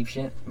about like deep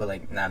shit, but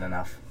like not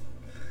enough.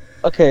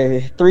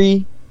 Okay,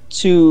 3,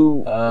 2,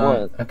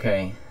 1.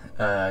 Okay.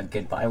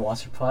 Goodbye,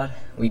 Wasserpod.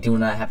 We do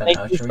not have an Thank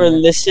outro you for yet.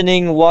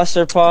 listening,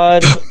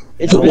 Wasserpod.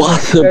 It's been a very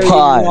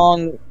Wasserpod.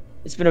 long.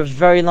 It's been a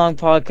very long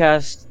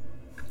podcast.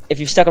 If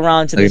you stuck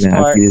around to this Sucking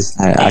on a part, piece,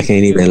 I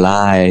can't even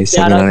lie. Shout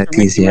Sucking out on a to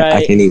piece, Ricky yeah, I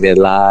Wright. can't even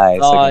lie.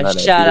 Sucking on a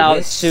shout out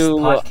This to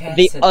podcast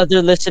the had-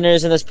 other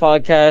listeners in this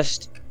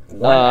podcast.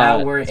 1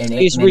 hour and 8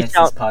 please minutes reach this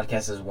out.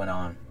 podcast has went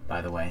on,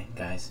 by the way,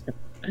 guys.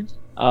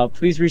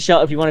 Please reach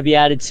out if you want to be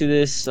added to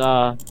this.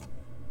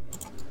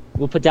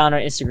 We'll put down our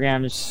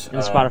Instagrams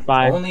and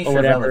Spotify Only if or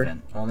you're whatever.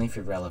 relevant. Only if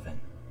you're relevant.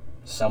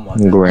 Somewhat.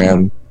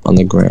 Gram on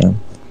the gram.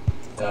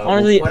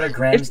 Honestly, we'll put our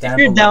grams If down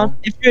you're below.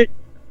 down,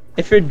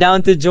 if you're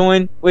down to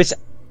join, which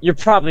you're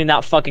probably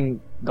not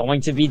fucking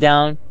going to be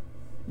down,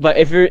 but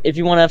if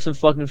you want to have some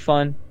fucking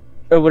fun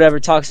or whatever,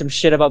 talk some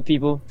shit about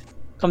people,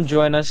 come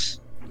join us.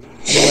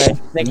 Anyway,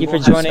 thank We you for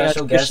will have joining us,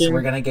 special guests. Christian.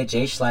 We're gonna get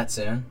Jay Schlatt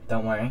soon.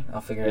 Don't worry,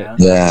 I'll figure it out.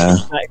 Yeah.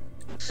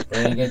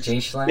 We're gonna get Jay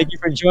Schlatt. Thank you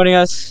for joining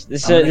us.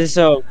 This I'm is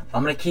I'm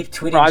gonna keep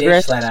tweeting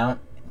Progress. Jay Schlatt out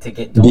to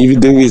get. David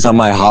Doobie's on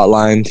my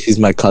hotline. She's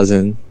my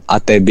cousin.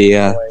 Ate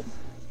Bia.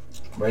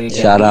 Where you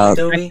Shout get out.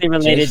 Doobie, actually Jay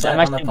related. Schlatt I'm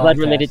on the actually blood podcast.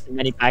 related to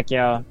Manny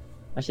Pacquiao. I'm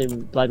actually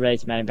blood related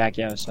to Manny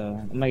Pacquiao, so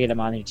I'm gonna get him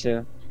on here too.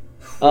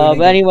 We're gonna But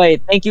get-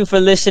 anyway, thank you for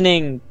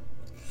listening.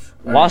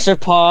 All right.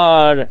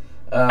 Wasserpod.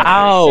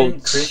 Out.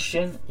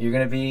 Christian, you're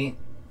gonna be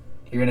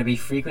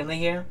frequently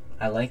here.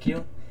 I like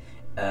you.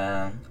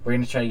 We're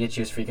gonna try to get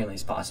you as frequently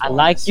as possible. I on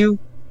like this. you,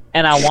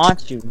 and I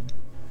want you.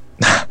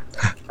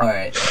 All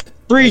right.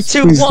 3,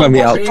 2, Please 1. let me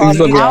out. Please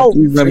let me out.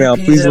 Please let me out.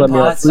 Please let me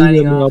out. Please let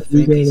me out.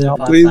 Please let me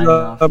out. Please let me out. Please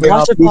let me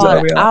out. Please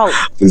let me Wasserpod out.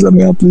 out. Please let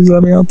me out. Please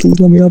let me out. Please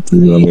let me out.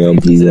 Please let me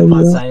out. Please let me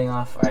out. Signing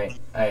off. All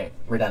right.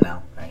 We're done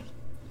now. All right.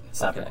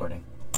 Stop Okay. recording.